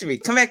 come back to me.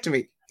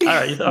 All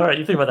right.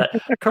 You think about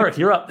that. Kirk,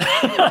 you're up.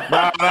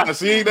 Nah,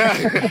 see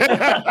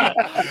that?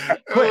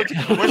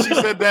 When she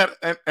said that,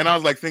 and I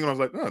was like thinking,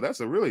 oh, that's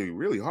a really,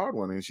 really hard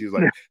one. And she was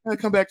like, hey,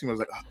 come back to me. I was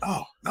like,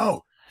 oh,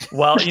 no.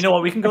 Well, you know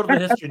what? We can go to the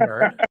history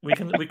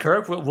nerd.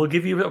 Kirk, we'll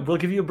give you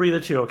a breather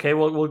too. Okay,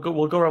 we'll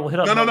go around. We'll hit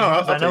up. No.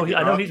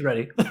 I know he's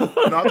ready. No,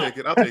 I'll take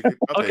it.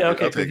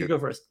 Okay. You go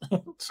first.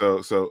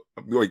 So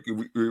wait,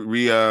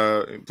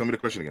 tell me the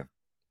question again.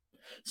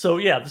 So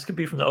yeah, this could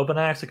be from the open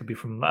acts. It could be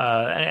from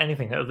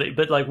anything.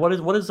 But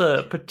what is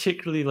a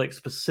particularly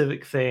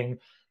specific thing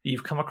that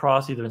you've come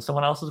across either in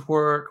someone else's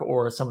work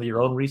or some of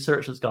your own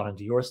research that's gone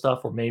into your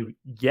stuff, or maybe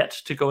yet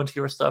to go into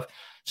your stuff,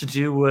 to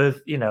do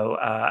with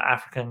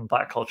African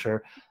Black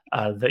culture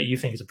that you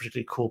think is a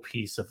particularly cool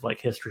piece of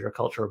like history or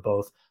culture or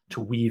both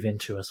to weave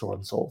into a Sword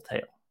and Soul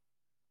tale?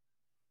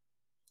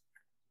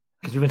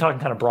 Because we've been talking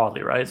kind of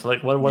broadly, right? So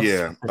like what's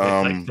specific,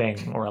 like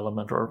thing or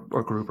element or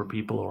group or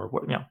people or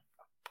what? Yeah.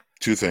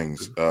 Two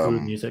things.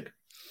 Food, music.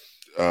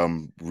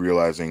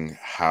 Realizing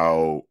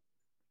how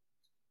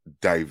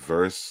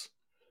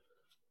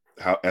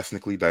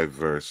ethnically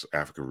diverse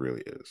Africa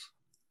really is,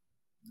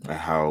 and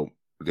how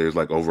there's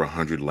like over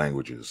 100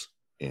 languages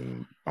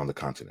on the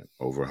continent,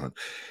 over 100,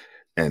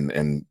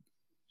 and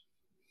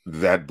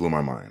that blew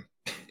my mind.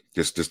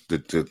 Just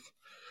the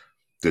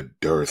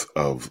dearth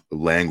of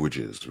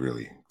languages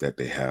really that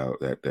they have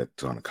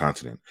that's on the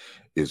continent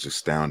is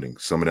astounding.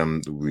 Some of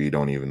them we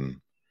don't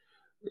even,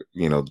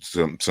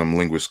 some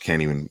linguists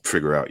can't even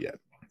figure out yet.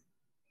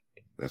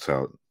 That's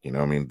how,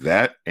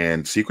 that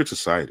and secret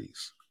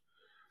societies.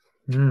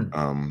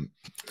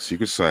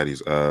 Secret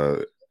societies.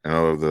 I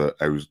know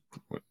if I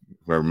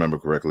remember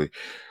correctly,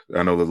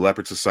 I know the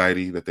Leopard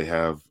Society that they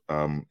have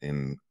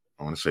in,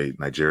 I want to say,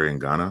 Nigeria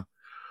and Ghana.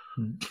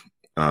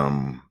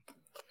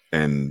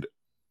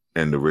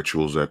 And the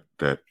rituals that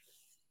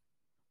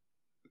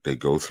they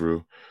go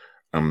through.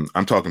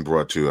 I'm talking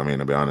broad too. I mean,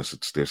 to be honest,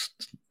 it's this.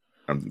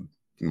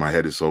 My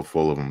head is so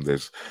full of them.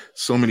 There's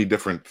so many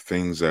different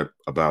things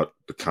about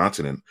the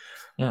continent.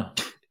 Yeah,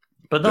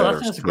 but no,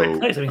 that's a great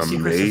place. I mean,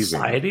 secret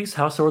societies.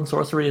 How sword and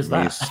sorcery is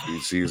that?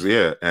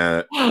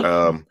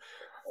 Yeah.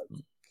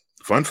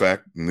 Fun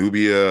fact: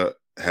 Nubia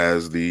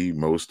has the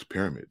most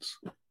pyramids.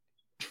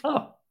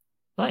 Oh,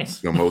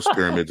 nice. The most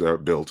pyramids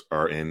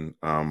are in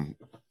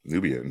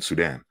Nubia in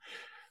Sudan.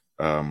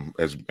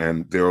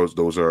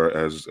 Those are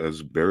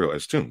as burial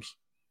as tombs.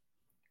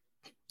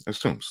 As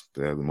tombs.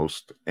 They're the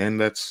most, and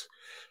that's,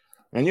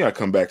 and yeah,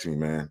 come back to me,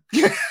 man.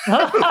 There's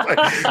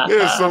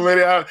so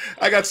many.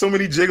 I got so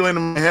many jiggling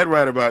in my head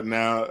right about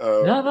now.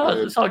 No,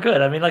 it's all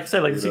good. I mean, like I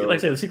said,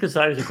 the secret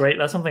societies are great.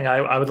 That's something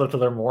I would love to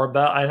learn more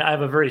about. I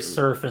have a very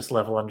surface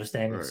level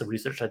understanding of some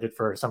research I did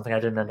for something I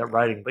didn't end up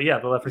writing. But yeah,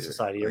 the Leopard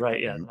Society. You're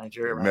right. Yeah,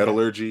 Nigeria.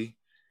 Metallurgy.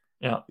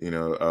 Yeah.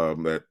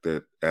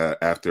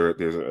 After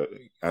there's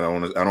I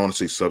don't want to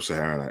say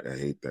sub-Saharan. I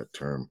hate that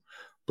term,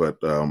 but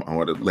I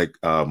want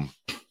to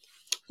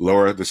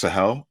lower the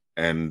Sahel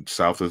and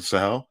south of the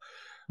Sahel,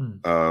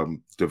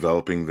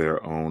 developing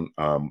their own,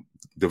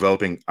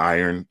 developing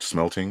iron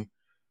smelting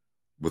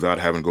without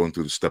having going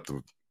through the step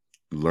of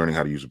learning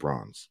how to use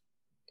bronze.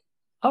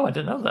 Oh, I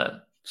didn't know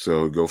that.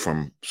 So go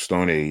from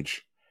Stone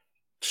Age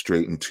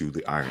straight into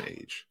the Iron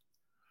Age.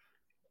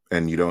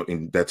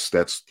 And that's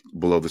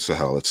below the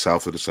Sahel. It's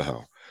south of the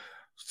Sahel.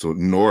 So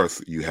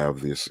north, you have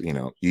this,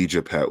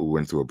 Egypt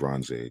went through a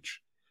Bronze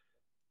Age,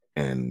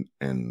 and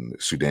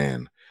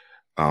Sudan.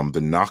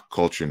 The Nok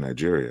culture in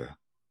Nigeria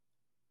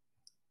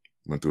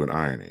went through an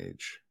Iron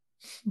Age.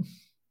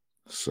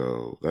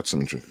 So that's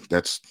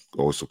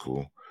also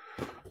cool.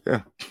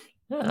 Yeah.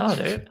 Yeah, no,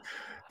 dude.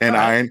 And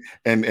iron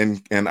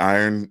and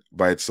iron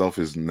by itself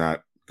is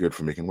not good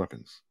for making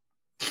weapons.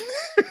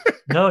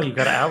 No, you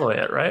got to alloy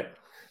it, right?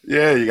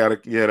 Yeah, you gotta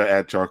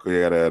add charcoal.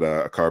 You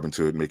gotta add carbon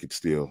to it, and make it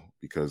steel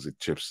because it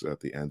chips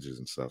at the edges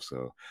and stuff.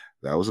 So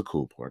that was a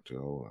cool part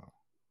too. Oh wow!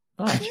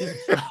 Oh, cheers.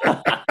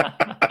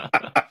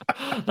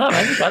 No,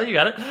 man, you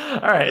got it.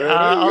 All right,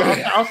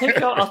 I'll take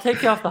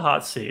you off the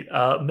hot seat,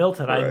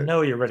 Milton. Right. I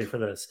know you're ready for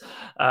this.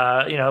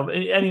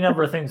 Any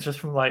number of things just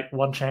from like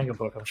one Changa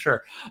book, I'm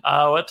sure.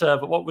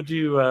 But what would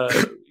you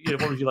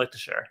what would you like to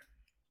share?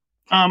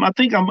 I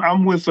think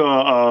I'm with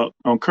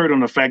Kurt on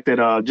the fact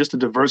that just the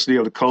diversity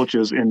of the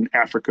cultures in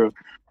Africa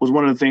was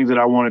one of the things that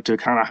I wanted to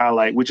kind of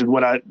highlight, which is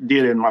what I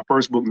did in my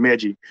first book,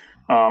 Meji.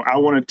 I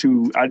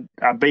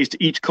based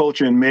each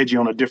culture in Meji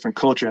on a different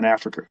culture in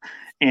Africa.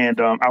 And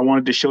I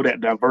wanted to show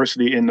that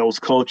diversity in those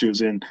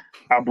cultures. And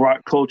I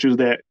brought cultures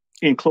that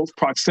in close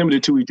proximity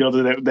to each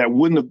other that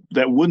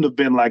wouldn't have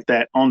been like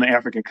that on the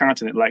African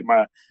continent. Like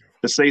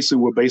the Sesu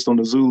were based on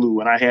the Zulu,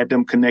 and I had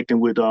them connecting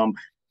with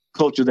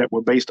cultures that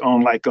were based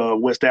on like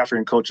West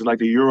African cultures, like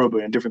the Yoruba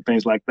and different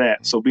things like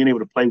that. So being able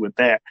to play with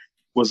that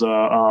was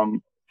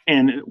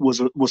and it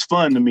was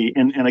fun to me.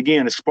 And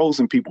again,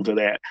 exposing people to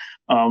that.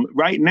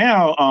 Right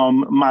now,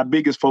 my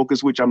biggest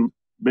focus, which I've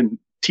been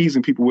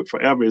teasing people with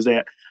forever, is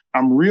that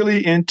I'm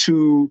really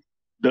into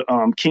the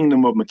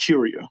kingdom of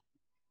Makuria.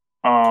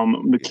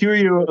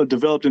 Makuria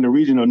developed in the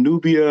region of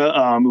Nubia.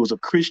 It was a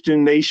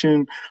Christian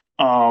nation.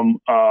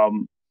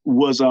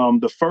 Was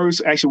the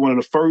first, actually one of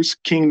the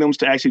first kingdoms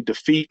to actually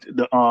defeat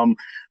the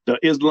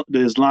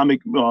Islamic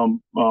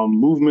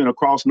movement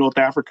across North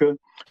Africa.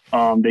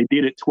 They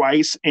did it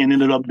twice and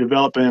ended up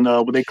developing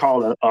what they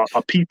call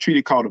a peace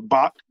treaty called a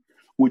BAC,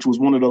 which was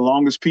one of the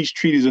longest peace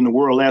treaties in the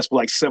world, lasted for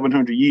like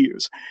 700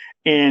 years.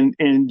 And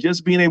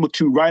just being able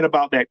to write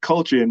about that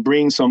culture and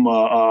bring some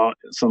eyes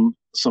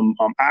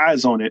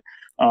on it.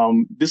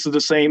 This is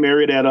the same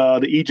area that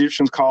the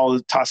Egyptians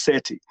called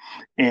Tasseti,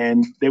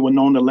 and they were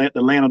known the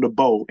land of the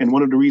bow. And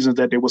one of the reasons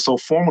that they were so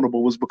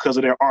formidable was because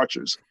of their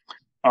archers.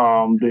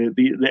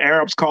 The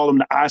Arabs call them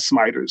the eye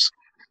smiters.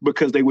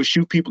 because they would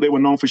shoot people. They were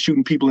known for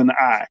shooting people in the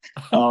eye.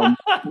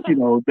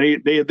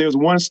 There's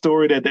one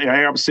story that the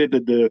Arabs said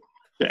that the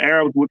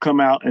Arabs would come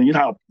out, and you know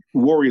how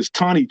warriors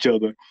taunt each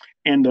other,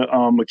 and the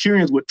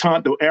Makurians would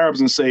taunt the Arabs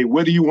and say,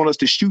 "Whether you want us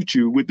to shoot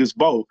you with this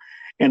bow,"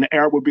 and the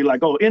Arab would be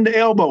like, "Oh, in the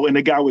elbow," and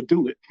the guy would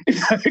do it.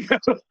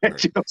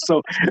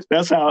 So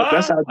that's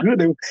how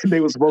good they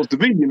were supposed to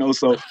be,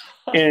 So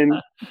and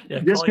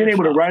just being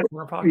able to write,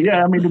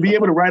 to be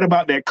able to write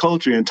about that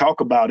culture and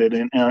talk about it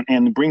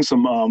and bring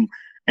some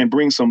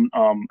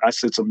I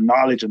said some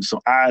knowledge and some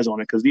eyes on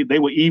it, because they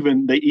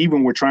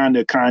even were trying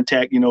to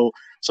contact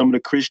some of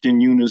the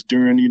Christian units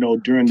during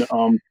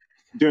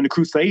the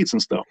Crusades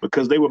and stuff,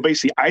 because they were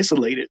basically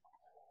isolated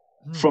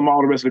from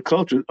all the rest of the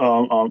culture,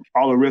 all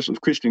the rest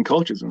of Christian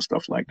cultures and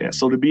stuff like that.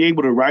 So to be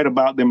able to write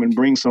about them and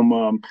bring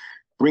some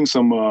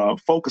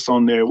focus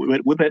on there,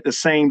 with at the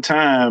same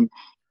time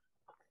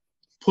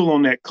pull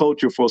on that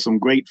culture for some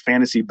great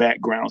fantasy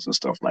backgrounds and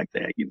stuff like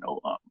that.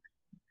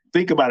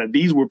 Think about it.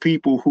 These were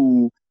people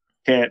who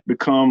had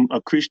become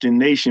a Christian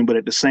nation, but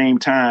at the same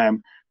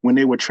time, when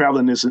they were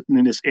traveling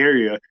in this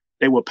area,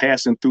 they were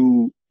passing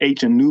through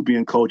ancient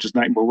Nubian cultures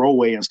like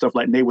Meroe and stuff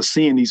like that. And they were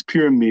seeing these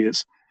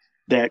pyramids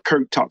that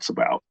Kirk talks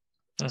about.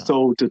 Oh.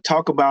 So to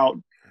talk about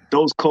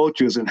those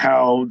cultures and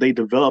how they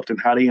developed and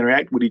how they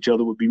interact with each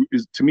other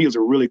to me, is a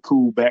really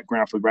cool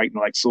background for writing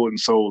like Sword and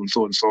Soul and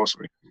Sword and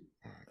Sorcery.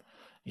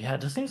 Yeah,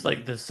 it just seems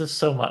like there's just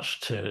so much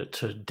to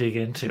dig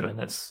into, and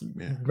it's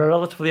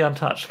relatively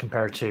untouched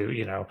compared to,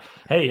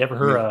 hey, you ever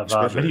heard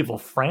of medieval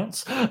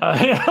France?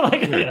 Honestly,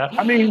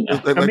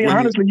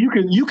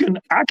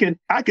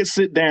 I could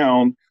sit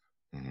down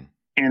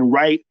and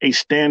write a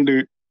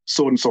standard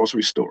sword and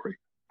sorcery story.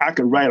 I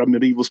could write a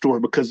medieval story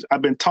because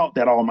I've been taught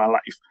that all my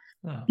life.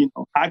 Oh.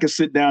 I could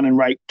sit down and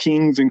write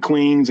kings and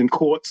queens and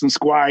courts and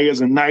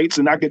squires and knights,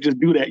 and I could just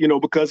do that,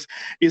 because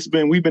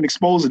we've been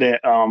exposed to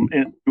that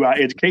through our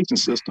education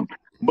system.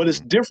 But it's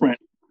different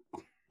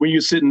when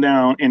you're sitting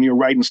down and you're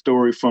writing a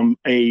story from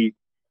a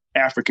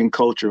African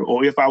culture,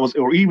 or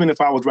even if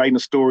I was writing a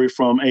story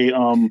from a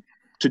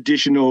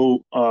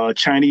traditional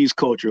Chinese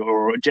culture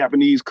or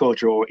Japanese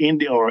culture or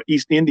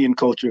East Indian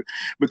culture,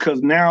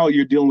 because now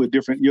you're dealing with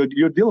different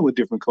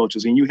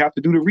cultures, and you have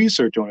to do the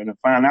research on it and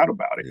find out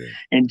about it. Yeah.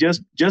 And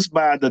just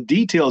by the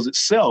details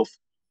itself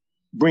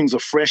brings a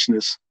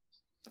freshness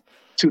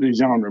to the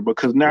genre,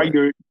 because now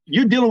you're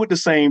dealing with the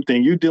same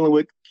thing. You're dealing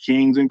with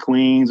kings and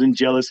queens and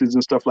jealousies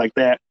and stuff like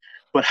that.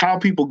 But how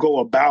people go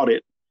about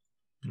it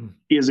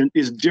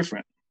is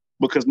different,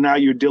 because now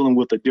you're dealing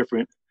with a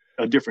different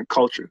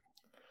culture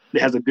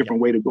that has a different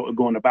way to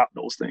going about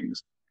those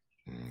things.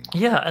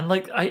 Yeah, and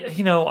I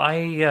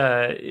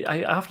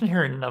often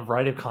hear in a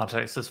variety of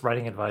contexts this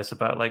writing advice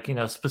about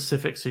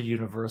specifics are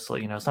universal.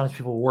 Sometimes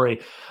people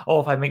worry,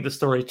 if I make the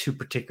story too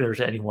particular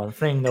to any one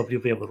thing, nobody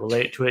will be able to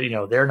relate to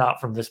it. They're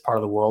not from this part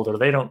of the world, or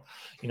they don't,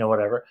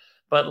 whatever.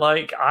 But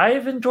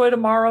I've enjoyed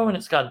Amaro, and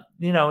it's got,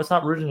 it's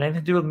not rooted in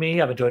anything to do with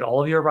me. I've enjoyed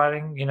all of your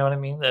writing. You know what I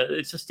mean?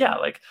 It's just,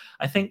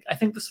 I think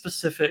the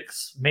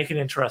specifics make it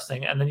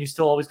interesting. And then you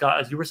still always got,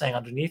 as you were saying,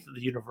 underneath the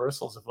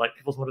universals of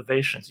people's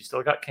motivations. You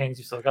still got kings.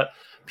 You still got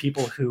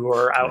people who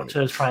are out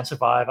to try and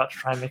survive, out to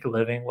try and make a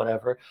living,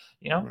 whatever,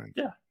 Right.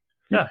 Yeah.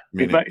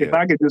 If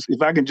I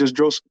could just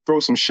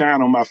throw some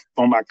shine on my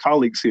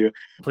colleagues here,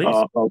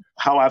 of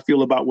how I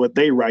feel about what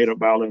they write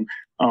about them.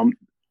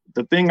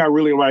 The thing I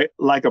really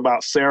like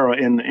about Sarah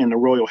in the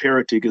Royal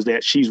Heretic is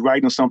that she's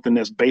writing something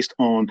that's based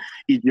on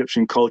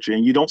Egyptian culture,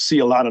 and you don't see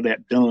a lot of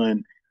that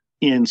done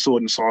in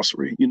Sword and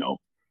Sorcery,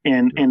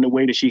 and the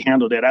way that she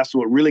handled that. That's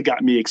what really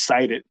got me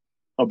excited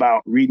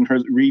about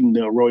reading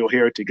the Royal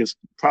Heretic. It's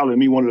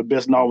probably one of the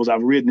best novels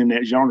I've written in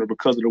that genre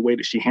because of the way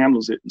that she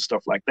handles it and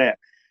stuff like that.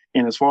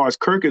 And as far as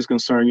Kirk is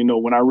concerned,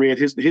 when I read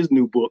his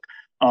new book,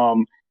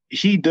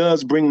 he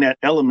does bring that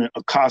element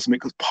of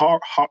cosmic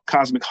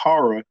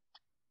horror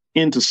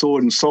into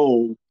Sword and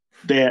Soul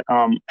that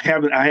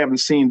I haven't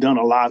seen done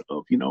a lot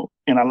of,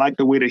 and I like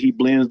the way that he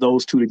blends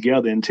those two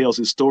together and tells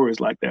his stories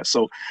like that.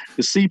 So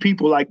to see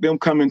people like them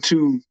come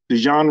into the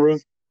genre,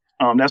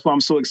 that's why I'm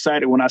so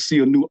excited when I see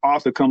a new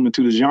author come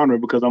into the genre,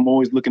 because I'm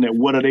always looking at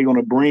what are they going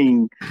to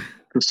bring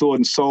to Sword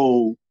and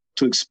Soul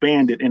to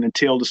expand it and to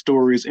tell the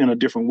stories in a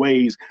different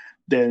ways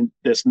than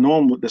that's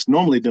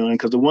normally done.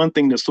 Because the one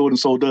thing that Sword and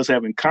Soul does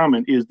have in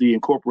common is the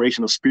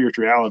incorporation of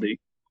spirituality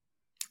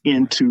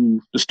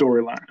into the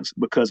storylines,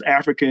 because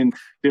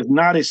there's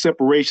not a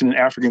separation in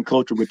African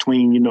culture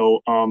between,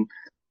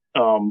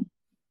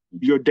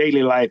 your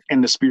daily life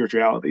and the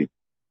spirituality.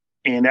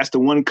 And that's the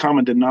one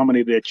common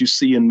denominator that you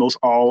see in most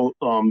all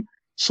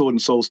Sword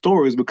and Soul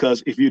stories,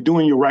 because if you're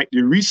doing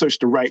your research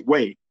the right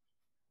way,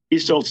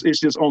 it's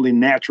just only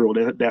natural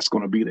that's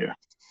going to be there.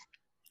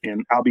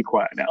 And I'll be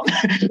quiet now.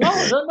 No,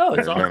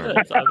 it's all good.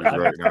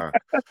 Right now.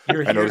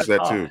 I noticed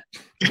that too.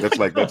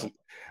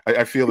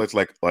 I feel that's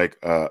like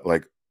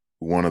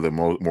one of the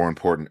more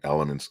important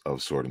elements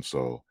of Sword and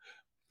Soul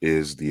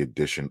is the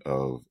addition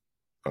of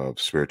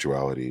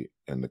spirituality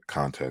and the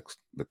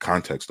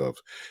context of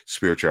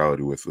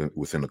spirituality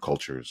within the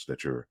cultures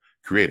that you're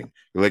creating.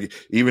 Like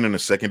even in a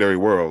secondary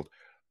world,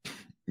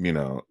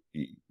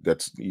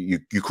 that's you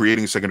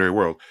creating a secondary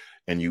world,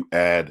 and you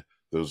add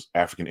those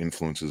African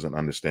influences and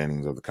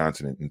understandings of the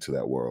continent into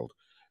that world.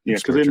 Yeah,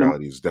 because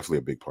spirituality is definitely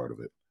a big part of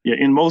it. Yeah,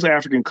 in most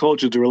African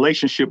cultures, the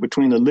relationship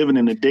between the living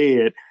and the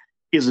dead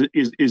is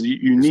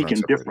unique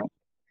and different.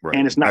 Right.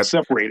 And it's not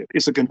separated.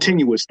 It's a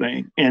continuous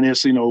thing. And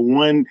it's,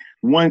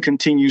 one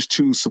continues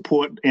to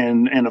support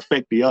and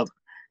affect the other.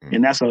 Mm-hmm.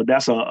 And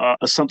that's a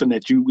something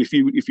that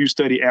if you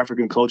study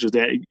African cultures,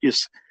 that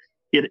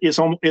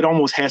it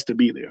almost has to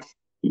be there.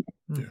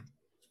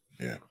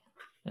 Yeah.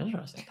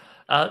 Interesting.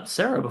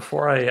 Sarah,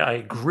 before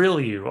I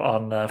grill you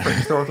on for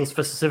historical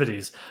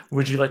specificities,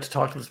 would you like to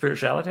talk to the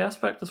spirituality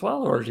aspect as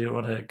well, or do you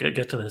want to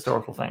get to the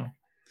historical thing?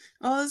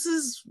 Oh, this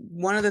is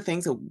one of the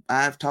things that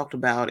I've talked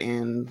about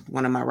in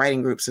one of my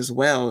writing groups as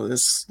well.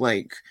 It's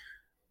like,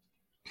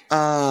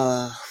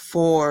 I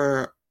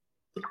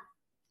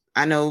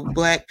know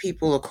Black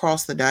people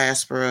across the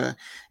diaspora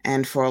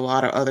and for a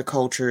lot of other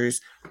cultures,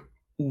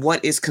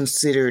 what is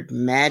considered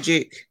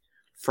magic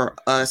for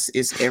us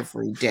is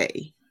every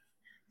day.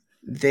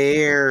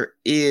 There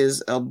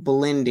is a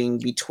blending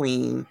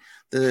between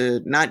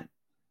not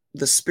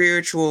the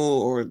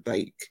spiritual or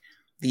like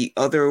the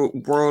other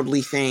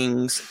worldly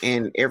things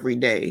and every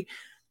day.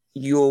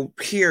 You'll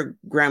hear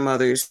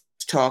grandmothers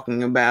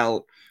talking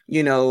about,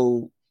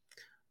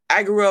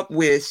 I grew up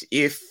with,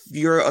 if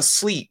you're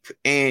asleep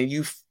and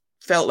you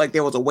felt like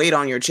there was a weight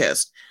on your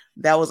chest,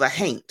 that was a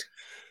haint.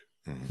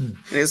 Mm-hmm. And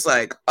it's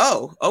like,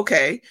 oh,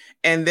 okay.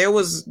 And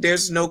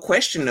there's no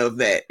question of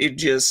that. It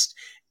just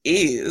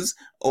is.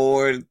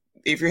 Or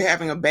if you're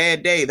having a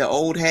bad day, the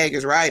old hag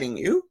is riding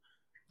you.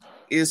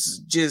 It's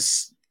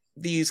just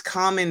these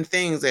common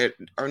things that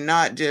are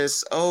not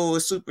just, a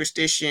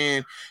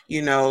superstition,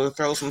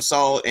 throw some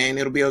salt and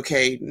it'll be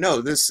okay.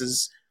 No,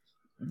 these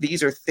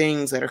are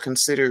things that are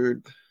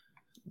considered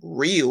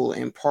real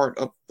and part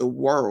of the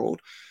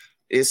world.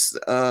 It's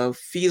a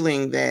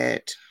feeling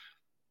that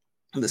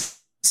the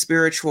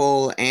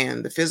spiritual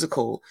and the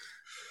physical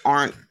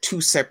aren't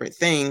two separate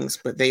things,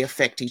 but they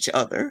affect each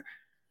other.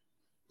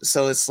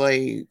 So it's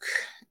like,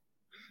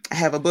 I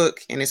have a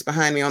book and it's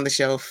behind me on the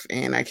shelf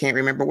and I can't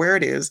remember where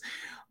it is,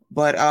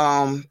 but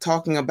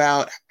talking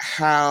about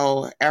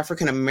how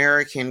African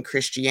American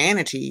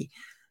Christianity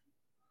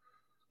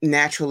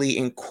naturally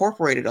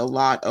incorporated a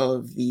lot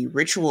of the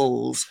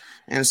rituals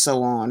and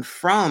so on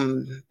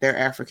from their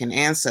African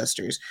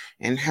ancestors,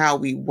 and how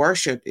we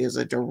worship is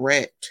a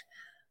direct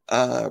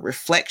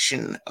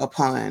reflection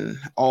upon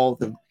all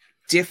the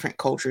different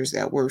cultures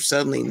that were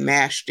suddenly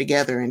mashed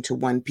together into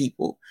one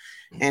people,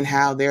 and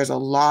how there's a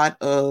lot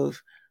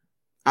of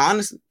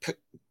honest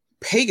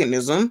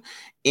paganism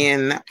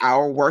in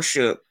our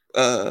worship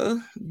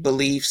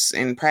beliefs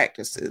and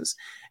practices,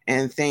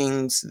 and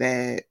things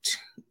that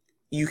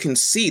you can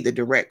see the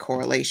direct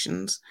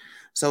correlations.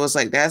 So it's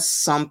like, that's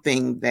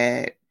something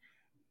that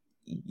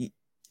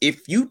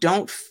if you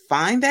don't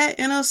find that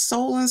in a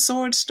Soul and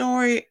Sword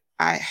story,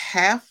 I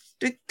have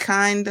to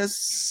kind of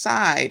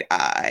side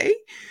eye,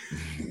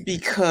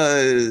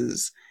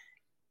 because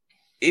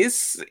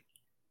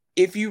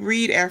if you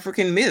read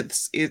African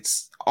myths,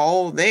 it's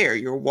all there.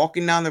 You're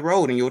walking down the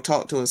road and you'll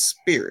talk to a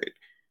spirit.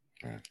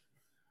 Right.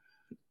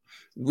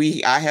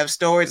 I have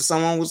stories that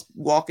someone was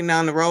walking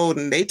down the road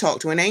and they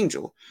talked to an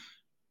angel.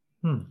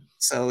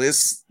 So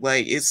it's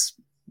like, it's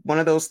one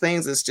of those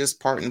things that's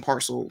just part and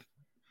parcel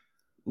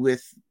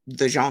with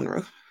the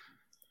genre.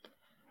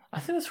 I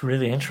think it's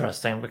really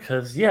interesting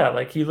because,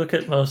 like you look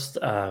at most,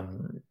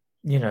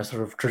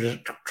 sort of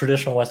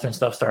traditional Western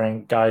stuff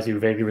starring guys who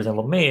vaguely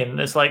resemble me, and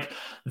it's like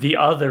the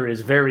other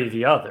is very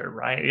the other,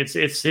 right?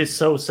 It's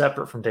so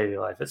separate from daily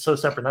life. It's so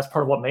separate, and that's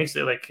part of what makes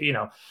it, like,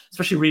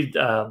 especially read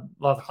a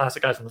lot of the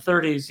classic guys from the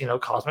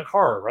 30s, cosmic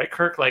horror, right?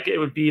 Kirk, like, it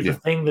would be the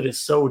thing that is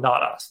so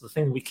not us, the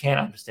thing we can't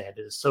understand.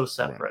 It is so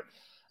separate. Right.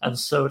 And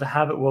so to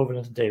have it woven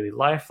into daily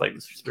life, like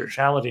the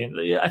spirituality, and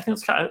I think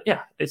it's kind of,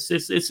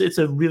 it's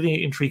a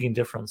really intriguing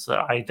difference that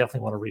I definitely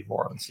want to read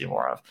more of and see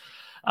more of.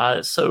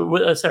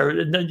 So, Sarah,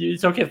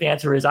 it's okay if the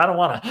answer is I don't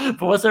want to.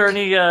 But was there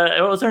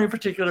any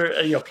particular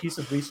piece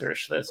of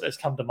research that's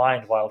come to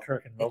mind while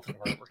Kirk and Milton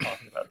were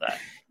talking about that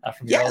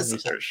from your own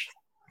research?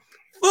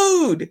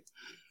 Food.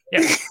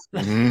 Yeah,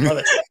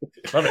 love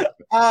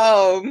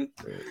it.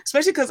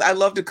 Especially because I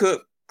love to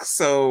cook.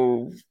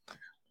 So,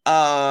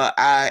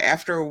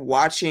 after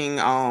watching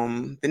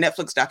the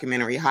Netflix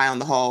documentary High on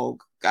the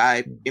Hog,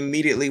 I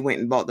immediately went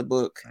and bought the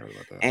book.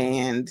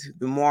 And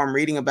the more I'm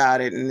reading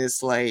about it, and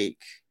it's like,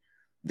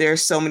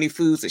 there's so many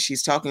foods that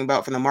she's talking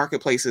about from the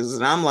marketplaces.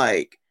 And I'm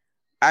like,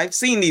 I've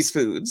seen these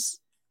foods.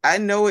 I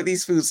know what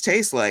these foods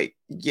taste like,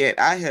 yet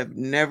I have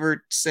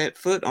never set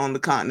foot on the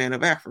continent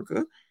of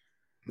Africa.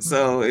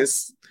 Mm-hmm.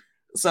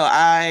 So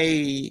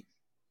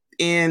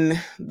in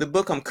the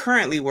book I'm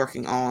currently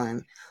working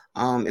on,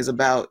 is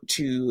about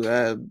two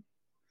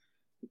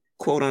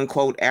quote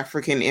unquote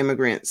African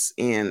immigrants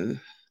in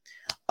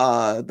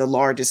the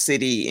largest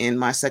city in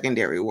my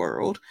secondary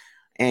world.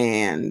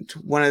 And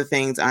one of the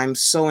things I'm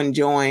so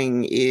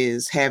enjoying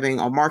is having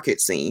a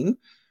market scene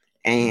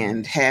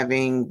and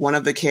having one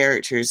of the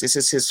characters, this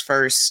is his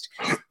first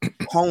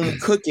home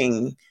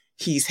cooking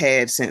he's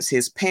had since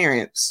his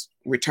parents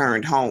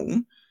returned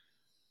home.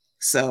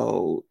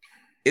 So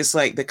it's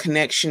like the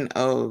connection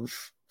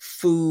of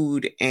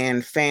food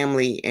and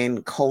family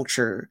and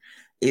culture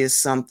is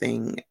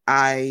something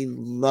I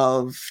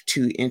love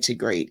to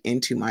integrate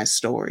into my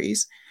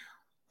stories.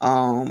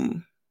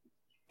 And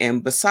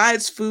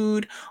besides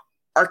food,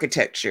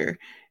 architecture,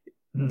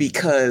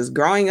 because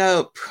growing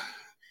up,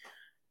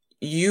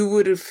 you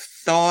would have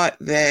thought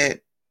that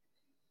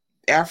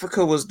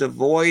Africa was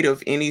devoid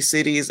of any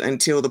cities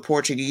until the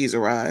Portuguese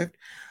arrived.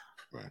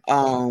 Right.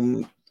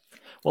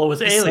 Well, it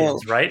was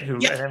aliens, right?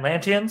 And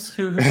Atlanteans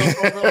who built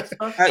all that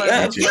stuff?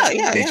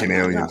 Ancient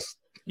aliens.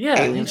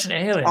 Yeah, Aliens. ancient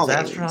aliens, All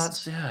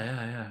astronauts. aliens.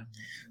 Yeah.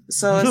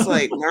 So it's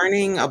like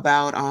learning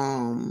about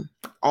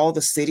all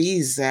the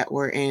cities that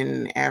were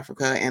in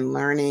Africa and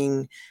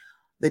learning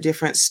the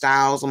different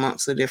styles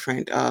amongst the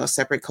different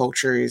separate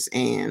cultures.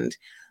 And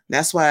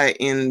that's why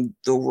in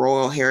the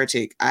Royal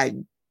Heretic, I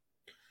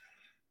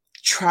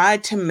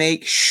tried to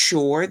make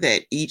sure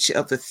that each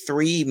of the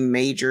three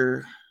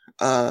major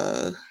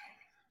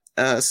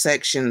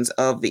sections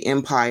of the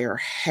empire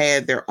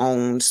had their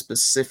own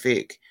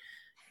specific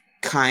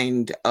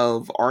kind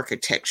of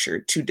architecture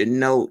to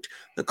denote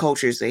the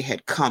cultures they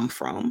had come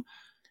from.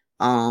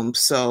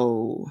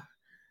 So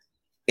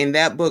in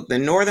that book, the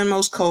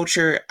northernmost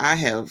culture, I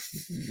have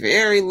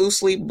very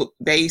loosely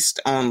based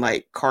on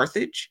like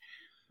Carthage.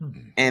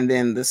 And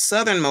then the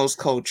southernmost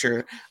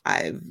culture,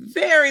 I have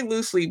very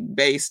loosely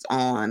based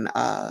on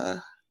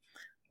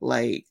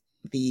like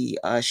the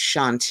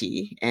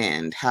Ashanti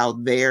and how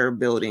their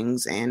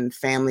buildings and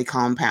family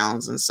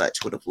compounds and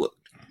such would have looked.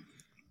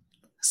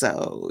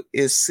 So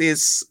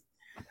it's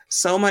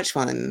so much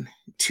fun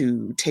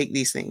to take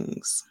these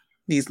things,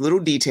 these little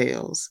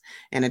details,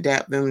 and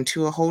adapt them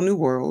to a whole new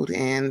world.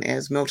 And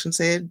as Milton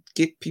said,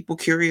 get people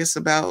curious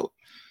about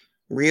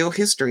real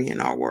history in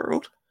our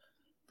world.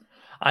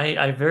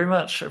 I very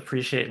much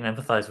appreciate and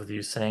empathize with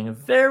you saying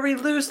very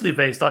loosely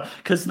based on,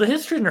 because the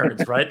history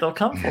nerds, right? They'll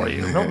come for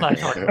you. Milton and I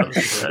talk about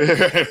this a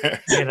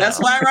bit. That's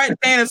why I write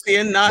fantasy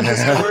and not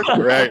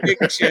historical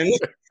fiction.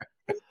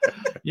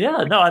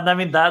 Yeah, no, and I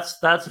mean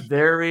that's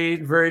very,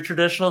 very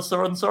traditional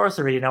sword and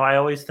sorcery. I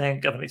always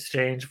think of an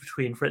exchange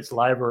between Fritz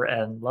Leiber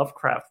and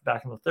Lovecraft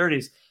back in the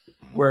 30s,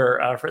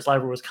 where Fritz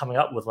Leiber was coming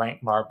up with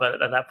Lankhmar,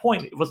 but at that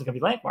point it wasn't going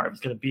to be Lankhmar; it was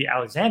going to be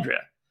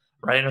Alexandria,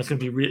 right? And it was going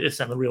to be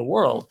it's in the real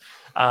world.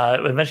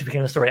 It eventually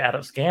became the story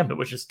Adept's Gambit,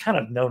 which is kind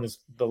of known as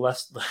the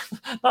less,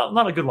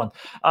 not a good one.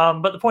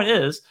 But the point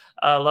is,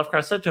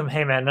 Lovecraft said to him,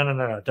 "Hey man,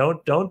 no,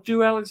 don't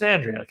do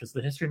Alexandria, because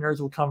the history nerds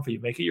will come for you.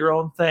 Make it your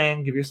own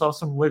thing. Give yourself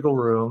some wiggle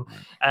room,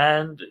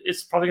 and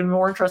it's probably going to be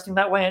more interesting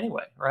that way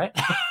anyway, right?"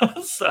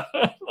 So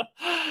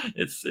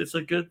it's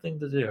a good thing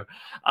to do.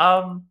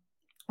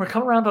 We're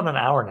coming around on an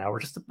hour now. We're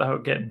just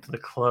about getting to the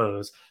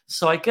close.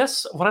 So I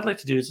guess what I'd like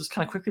to do is just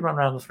kind of quickly run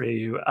around the three of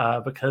you,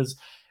 because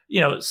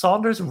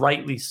Saunders,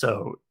 rightly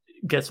so,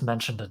 gets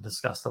mentioned and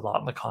discussed a lot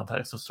in the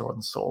context of Sword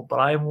and Soul. But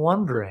I'm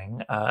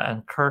wondering,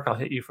 and Kirk, I'll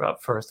hit you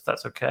up first, if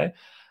that's okay,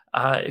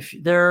 if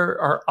there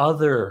are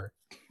other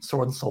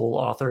Sword and Soul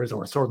authors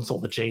or Sword and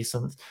Soul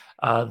adjacent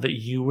that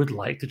you would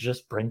like to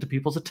just bring to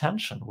people's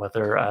attention,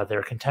 whether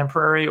they're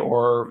contemporary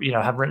or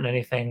haven't written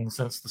anything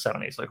since the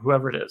 70s, like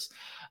whoever it is.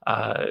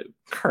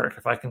 Kirk,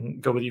 if I can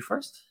go with you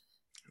first.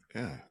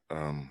 Yeah.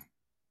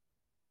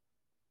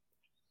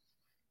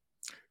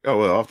 Oh,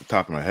 well, off the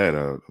top of my head,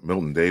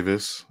 Milton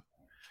Davis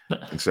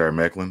and Sarah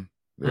Macklin,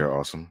 they're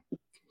awesome.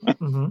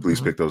 Please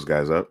pick those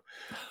guys up.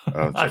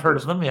 I've heard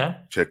of them, yeah.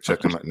 Check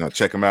them out. No,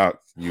 check them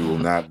out. You will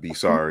not be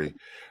sorry.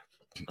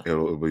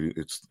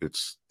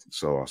 It's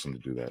so awesome to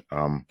do that.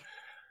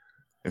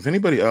 If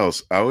anybody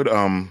else, I would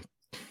and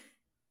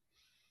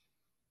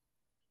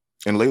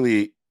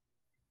lately,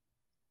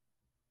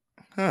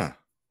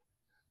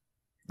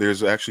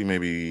 there's actually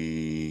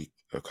maybe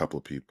a couple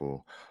of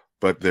people,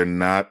 but they're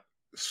not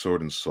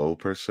Sword and Soul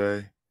per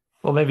se.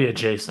 Well, maybe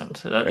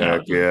adjacent.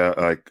 Yeah,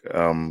 like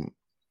the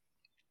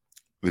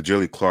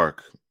Jilly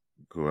Clark,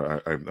 who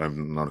I've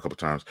known a couple of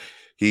times.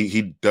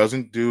 He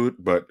doesn't do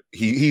it, but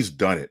he's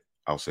done it.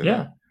 I'll say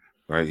that.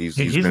 Right? He's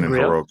been in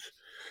heroic.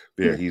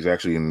 Yeah, he's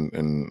actually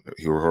in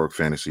Heroic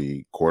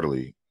Fantasy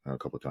Quarterly a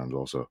couple of times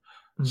also.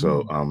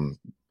 So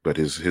but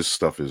his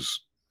stuff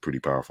is pretty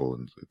powerful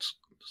and it's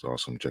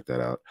awesome. Check that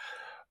out.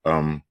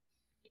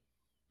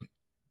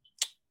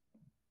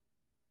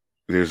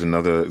 There's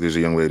a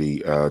young lady,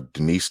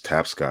 Denise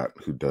Tapscott,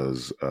 who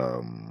does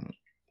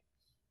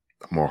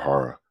more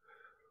horror,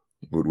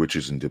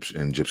 witches and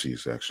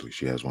gypsies. Actually,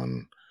 she has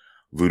one,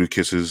 Voodoo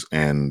Kisses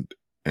and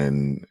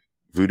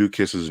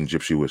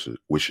Gypsy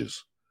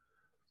Wishes,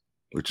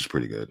 which is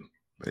pretty good.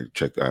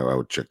 I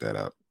would check that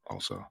out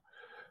also.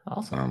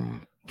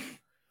 Awesome.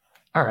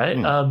 All right,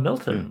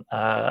 Milton.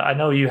 I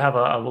know you have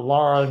a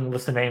long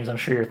list of names I'm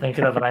sure you're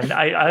thinking of, and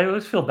I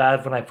always feel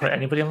bad when I put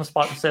anybody on the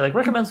spot to say, like,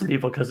 recommend some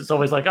people, because it's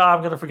always like, oh, I'm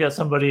going to forget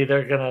somebody.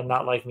 They're going to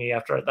not like me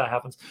after that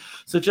happens.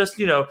 So just,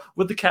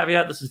 with the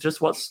caveat, this is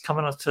just what's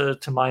coming up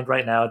to mind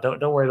right now.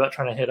 Don't worry about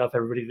trying to hit up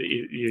everybody that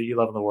you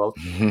love in the world.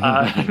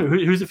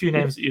 Who's a few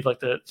names that you'd like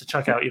to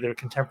check out, either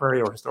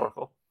contemporary or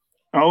historical?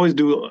 I always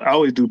do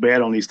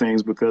bad on these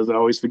things because I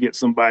always forget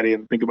somebody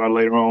and think about it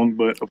later on.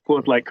 But of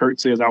course, like Kurt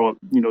says, I would,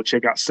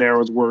 check out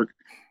Sarah's work.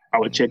 I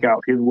would check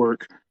out his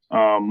work.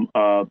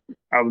 I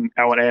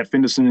would add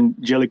Fenderson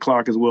Jelly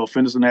Clark as well.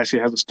 Fenderson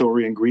actually has a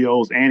story in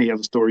Griots, and he has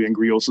a story in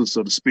Griots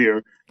of the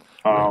Spear.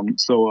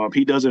 So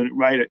he doesn't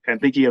write it. I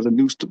think he has a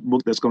new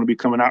book that's going to be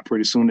coming out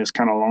pretty soon that's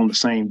kind of along the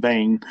same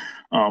vein.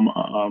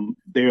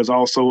 There's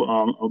also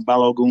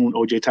Balogun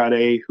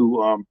Ojetade,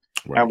 who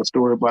have a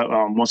story about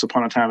Once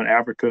Upon a Time in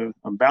Africa.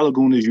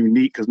 Balogun is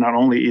unique because not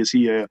only is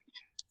he a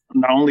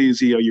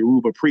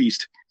Yoruba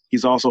priest,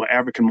 he's also an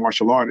African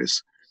martial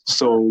artist.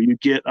 So you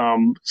get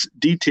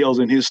details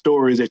in his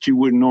stories that you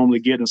wouldn't normally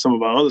get in some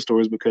of our other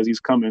stories because he's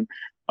coming,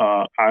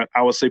 I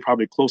would say,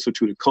 probably closer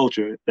to the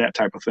culture, that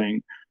type of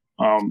thing.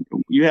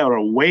 You had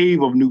a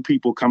wave of new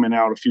people coming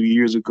out a few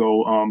years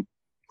ago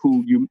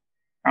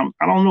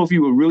I don't know if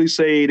you would really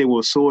say they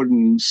were sword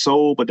and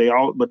soul, but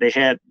they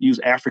had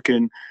used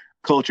African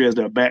culture as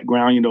their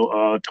background.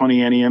 Tony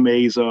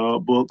Aniyeme's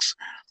books.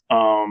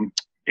 One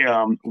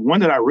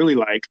that I really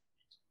like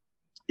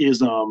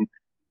is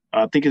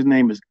I think his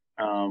name is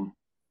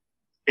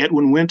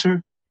Edwin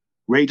Winter,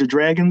 Rage of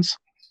Dragons.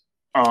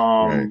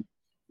 That's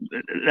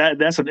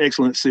an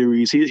excellent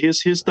series.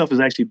 His stuff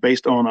is actually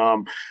based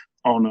on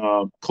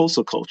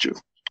Xhosa culture.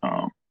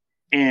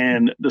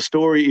 And the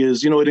story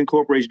is, it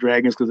incorporates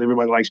dragons because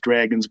everybody likes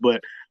dragons,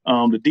 but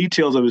the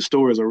details of his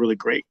stories are really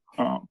great.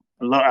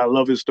 I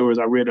love his stories.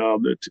 I read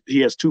he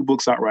has 2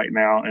 books out right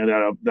now and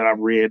that I've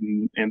read,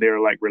 and they're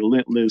like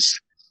relentless,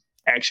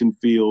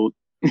 action-filled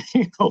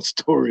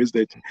stories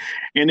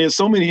and there's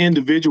so many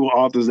individual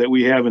authors that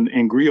we have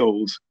in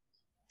griots.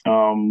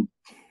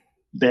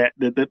 That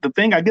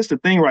the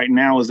thing right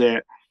now is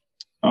that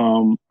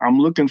I'm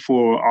looking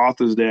for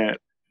authors that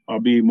are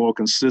being more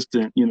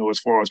consistent, as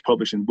far as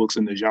publishing books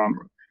in the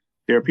genre.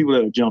 There are people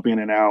that jump in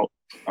and out.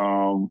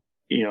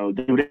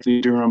 David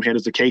Anthony Durham had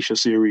his Acacia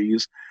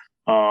series,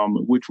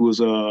 which was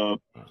I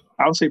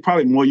would say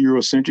probably more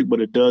Eurocentric,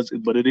 but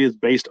it is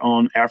based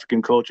on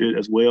African culture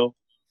as well.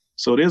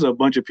 So there's a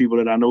bunch of people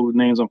that I know whose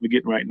names I'm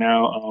forgetting right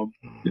now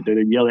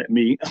that yell at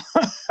me.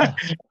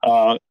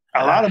 A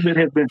lot of it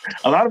has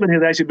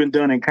actually been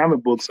done in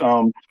comic books.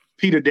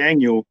 Peter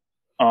Daniel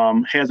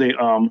has a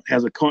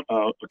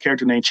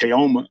character named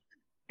Cheoma,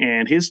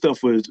 and his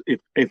stuff was,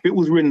 if it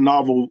was written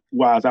novel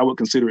wise, I would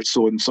consider it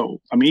sword and soul.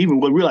 I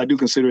mean, I do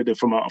consider it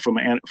from a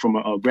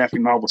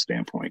graphic novel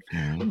standpoint.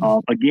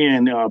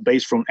 Again,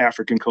 based from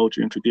African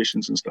culture and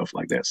traditions and stuff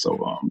like that. So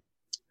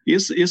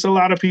it's a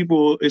lot of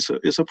people.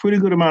 It's a pretty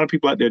good amount of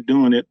people out there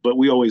doing it, but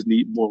we always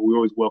need more. We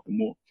always welcome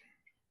more.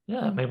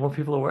 Yeah, make more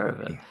people aware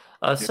of it.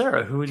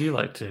 Sarah, who would you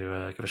like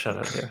to give a shout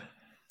out here?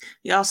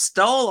 Y'all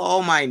stole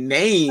all my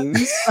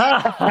names.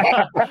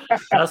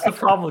 That's the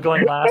problem with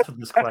going last with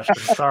this question.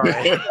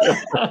 Sorry.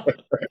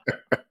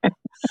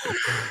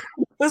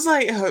 It's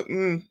like a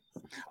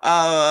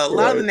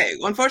lot of the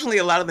unfortunately,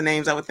 a lot of the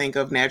names I would think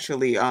of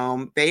naturally,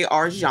 they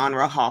are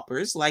genre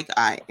hoppers like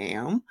I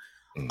am.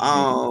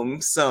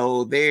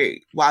 So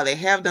while they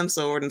have done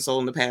sword and soul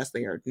in the past,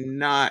 they are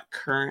not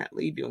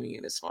currently doing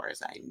it as far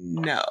as I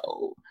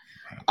know.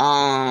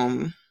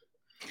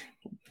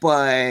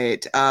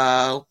 But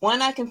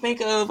one I can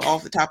think of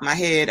off the top of my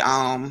head,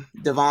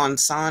 Devon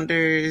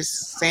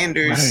Sanders,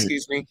 right.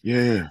 Excuse me.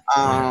 Yeah.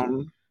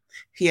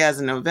 He has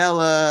a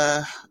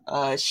novella,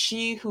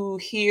 She Who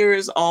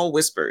Hears All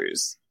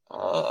Whispers.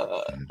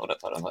 Hold up.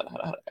 I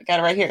got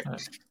it right here.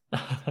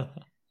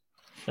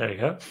 There you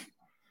go.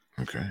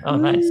 Okay. Oh,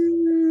 nice.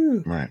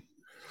 Right.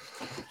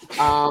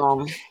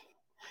 I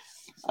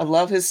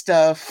love his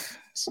stuff.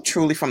 It's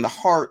truly from the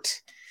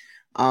heart.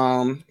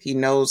 He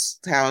knows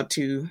how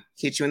to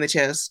hit you in the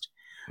chest.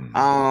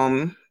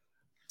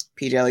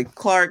 P. Jelly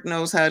Clark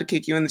knows how to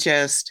kick you in the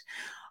chest.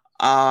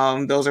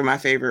 Those are my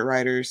favorite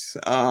writers.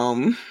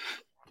 Yeah.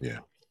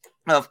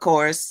 Of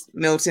course,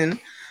 Milton,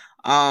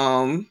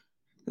 who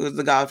is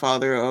the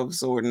godfather of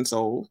Sword and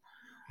Soul.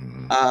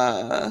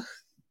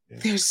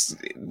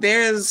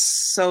 There's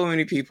so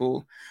many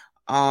people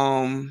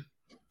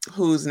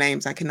whose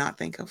names I cannot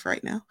think of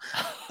right now.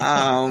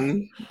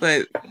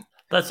 But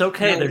that's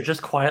okay. They're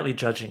just quietly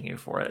judging you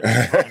for it.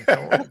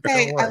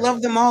 Okay, I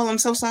love them all. I'm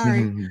so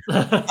sorry.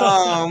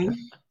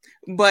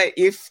 But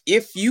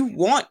if you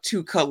want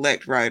to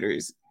collect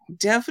writers,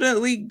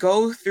 definitely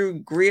go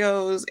through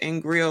Griots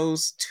and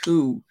Griots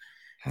 2,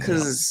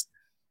 because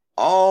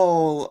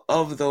all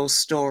of those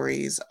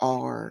stories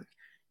are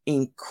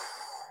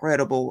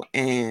incredible.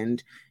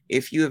 And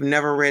if you have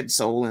never read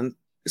Sword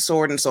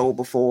and Soul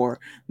before,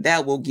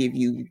 that will give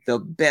you the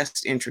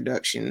best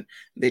introduction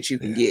that you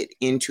can get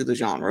into the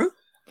genre.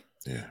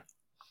 Yeah.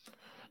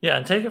 Yeah,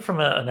 and take it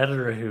from an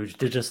editor who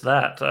did just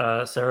that.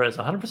 Sarah is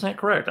 100%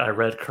 correct. I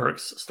read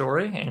Kirk's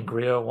story in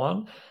Grio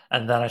 1,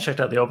 and then I checked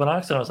out the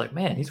OpenOx, and I was like,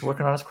 man, he's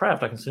working on his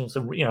craft. I can see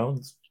some,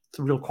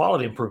 some real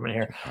quality improvement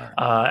here.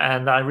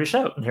 And I reached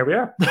out, and here we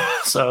are.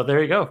 So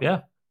there you go.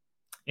 Yeah,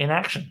 in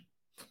action.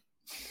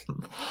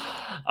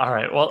 All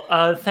right.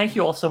 Well, thank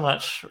you all so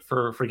much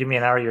for giving me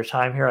an hour of your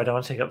time here. I don't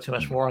want to take up too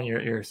much more on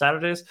your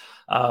Saturdays,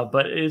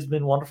 but it has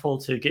been wonderful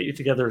to get you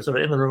together sort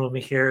of in the room with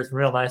me here. It's been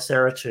real nice,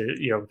 Sarah,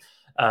 to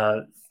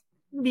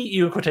meet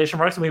you in quotation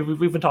marks. I mean,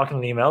 we've been talking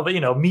in email, but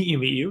meet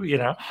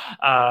you.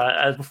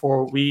 As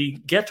before we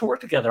get to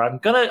work together. I'm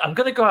gonna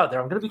go out there.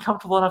 I'm gonna be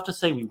comfortable enough to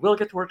say we will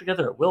get to work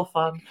together. It will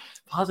fun,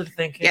 positive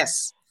thinking.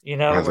 Yes. We're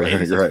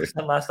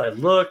 86% last I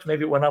looked.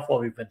 Maybe it went up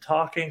while we've been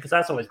talking, because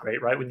that's always great,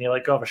 right? When you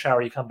go have a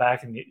shower, you come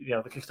back, and the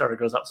Kickstarter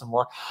goes up some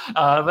more.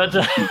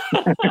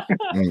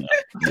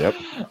 Yep.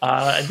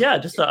 And yeah,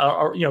 just go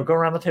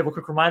around the table.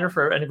 Quick reminder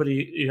for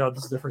anybody,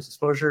 this is their first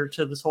exposure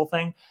to this whole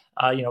thing.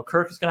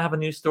 Kirk is going to have a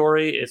new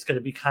story. It's going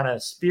to be kind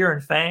of spear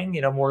and fang,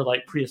 more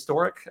like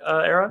prehistoric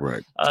era,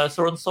 right?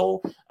 Sword and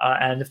Soul.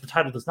 And if the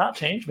title does not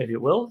change, maybe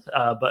it will.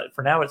 But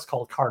for now, it's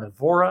called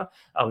Carnivora.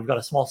 We've got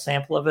a small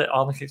sample of it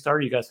on the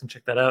Kickstarter. You guys can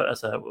check that out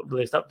as a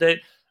latest update.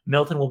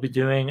 Milton will be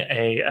doing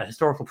a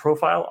historical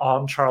profile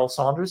on Charles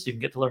Saunders. You can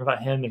get to learn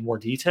about him in more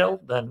detail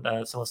than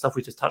some of the stuff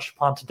we just touched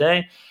upon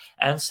today.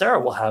 And Sarah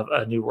will have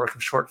a new work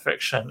of short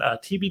fiction,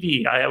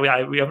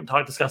 TBD. We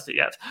haven't discussed it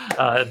yet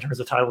in terms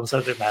of title and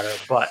subject matter,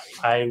 but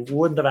I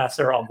wouldn't have asked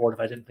Sarah on board if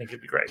I didn't think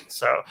it'd be great.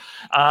 So,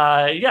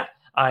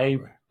 I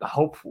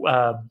hope...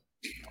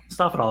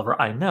 Stop it, Oliver.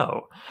 I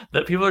know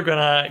that people are going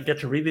to get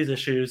to read these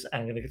issues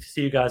and going to get to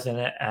see you guys in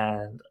it.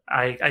 And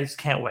I just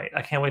can't wait.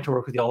 I can't wait to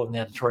work with you all in the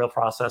editorial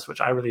process,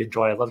 which I really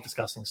enjoy. I love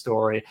discussing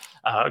story,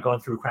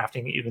 going through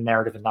crafting even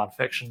narrative and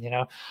nonfiction,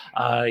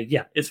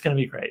 it's going to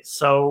be great.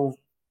 So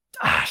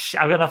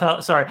I've got nothing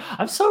else. Sorry.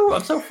 I'm so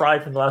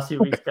fried from the last few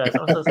weeks, guys.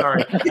 I'm so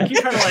sorry. I keep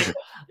trying to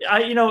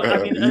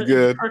you're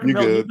good.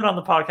 You've been on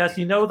the podcast.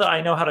 You know that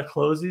I know how to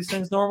close these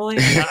things normally.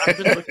 I'm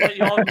just looking at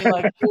you all and be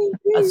like,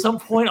 at some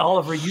point,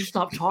 Oliver, you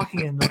stop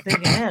talking and the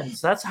thing ends.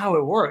 That's how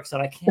it works.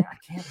 And I can't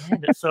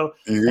end it. So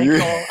thank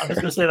you all. I'm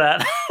just going to say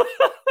that.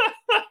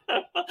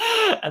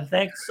 And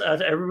thanks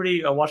to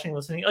everybody watching and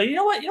listening. You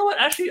know what?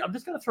 Actually, I'm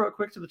just going to throw it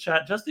quick to the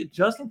chat just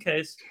in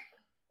case.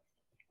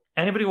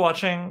 Anybody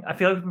watching, I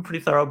feel like we've been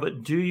pretty thorough,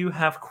 but do you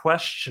have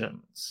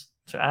questions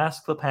to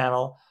ask the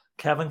panel?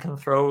 Kevin can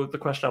throw the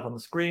question up on the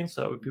screen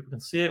so people can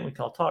see it and we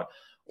can all talk.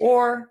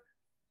 Or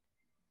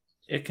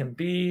it can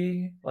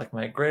be like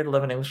my grade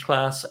 11 English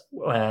class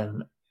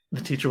when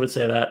the teacher would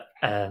say that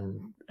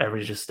and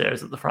everybody just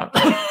stares at the front.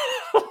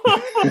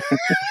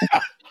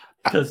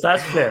 Because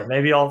that's fair.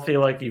 Maybe you all feel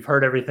like you've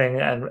heard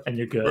everything and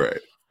you're good.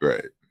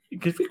 Right.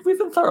 Because we've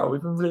been thorough.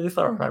 We've been really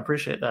thorough. I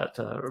appreciate that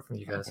from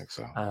you guys.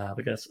 I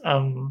think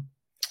so.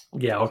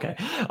 Yeah, okay.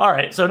 All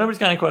right. So nobody's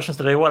got any questions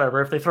today. Whatever.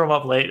 If they throw them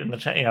up late in the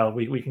chat,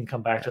 we can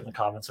come back to it in the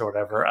comments or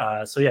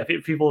whatever. So yeah,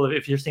 if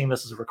you're seeing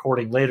this as a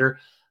recording later,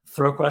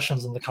 throw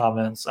questions in the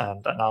comments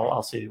and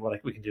I'll see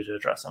what we can do to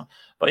address them.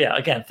 But yeah,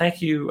 again,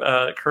 thank you,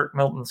 Kirk,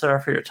 Milton,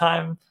 Sarah, for your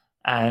time,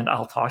 and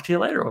I'll talk to you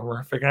later when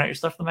we're figuring out your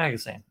stuff in the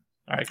magazine.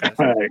 All right, guys.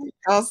 All right.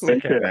 Awesome.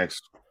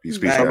 Thanks. Peace,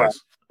 guys.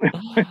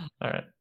 All right.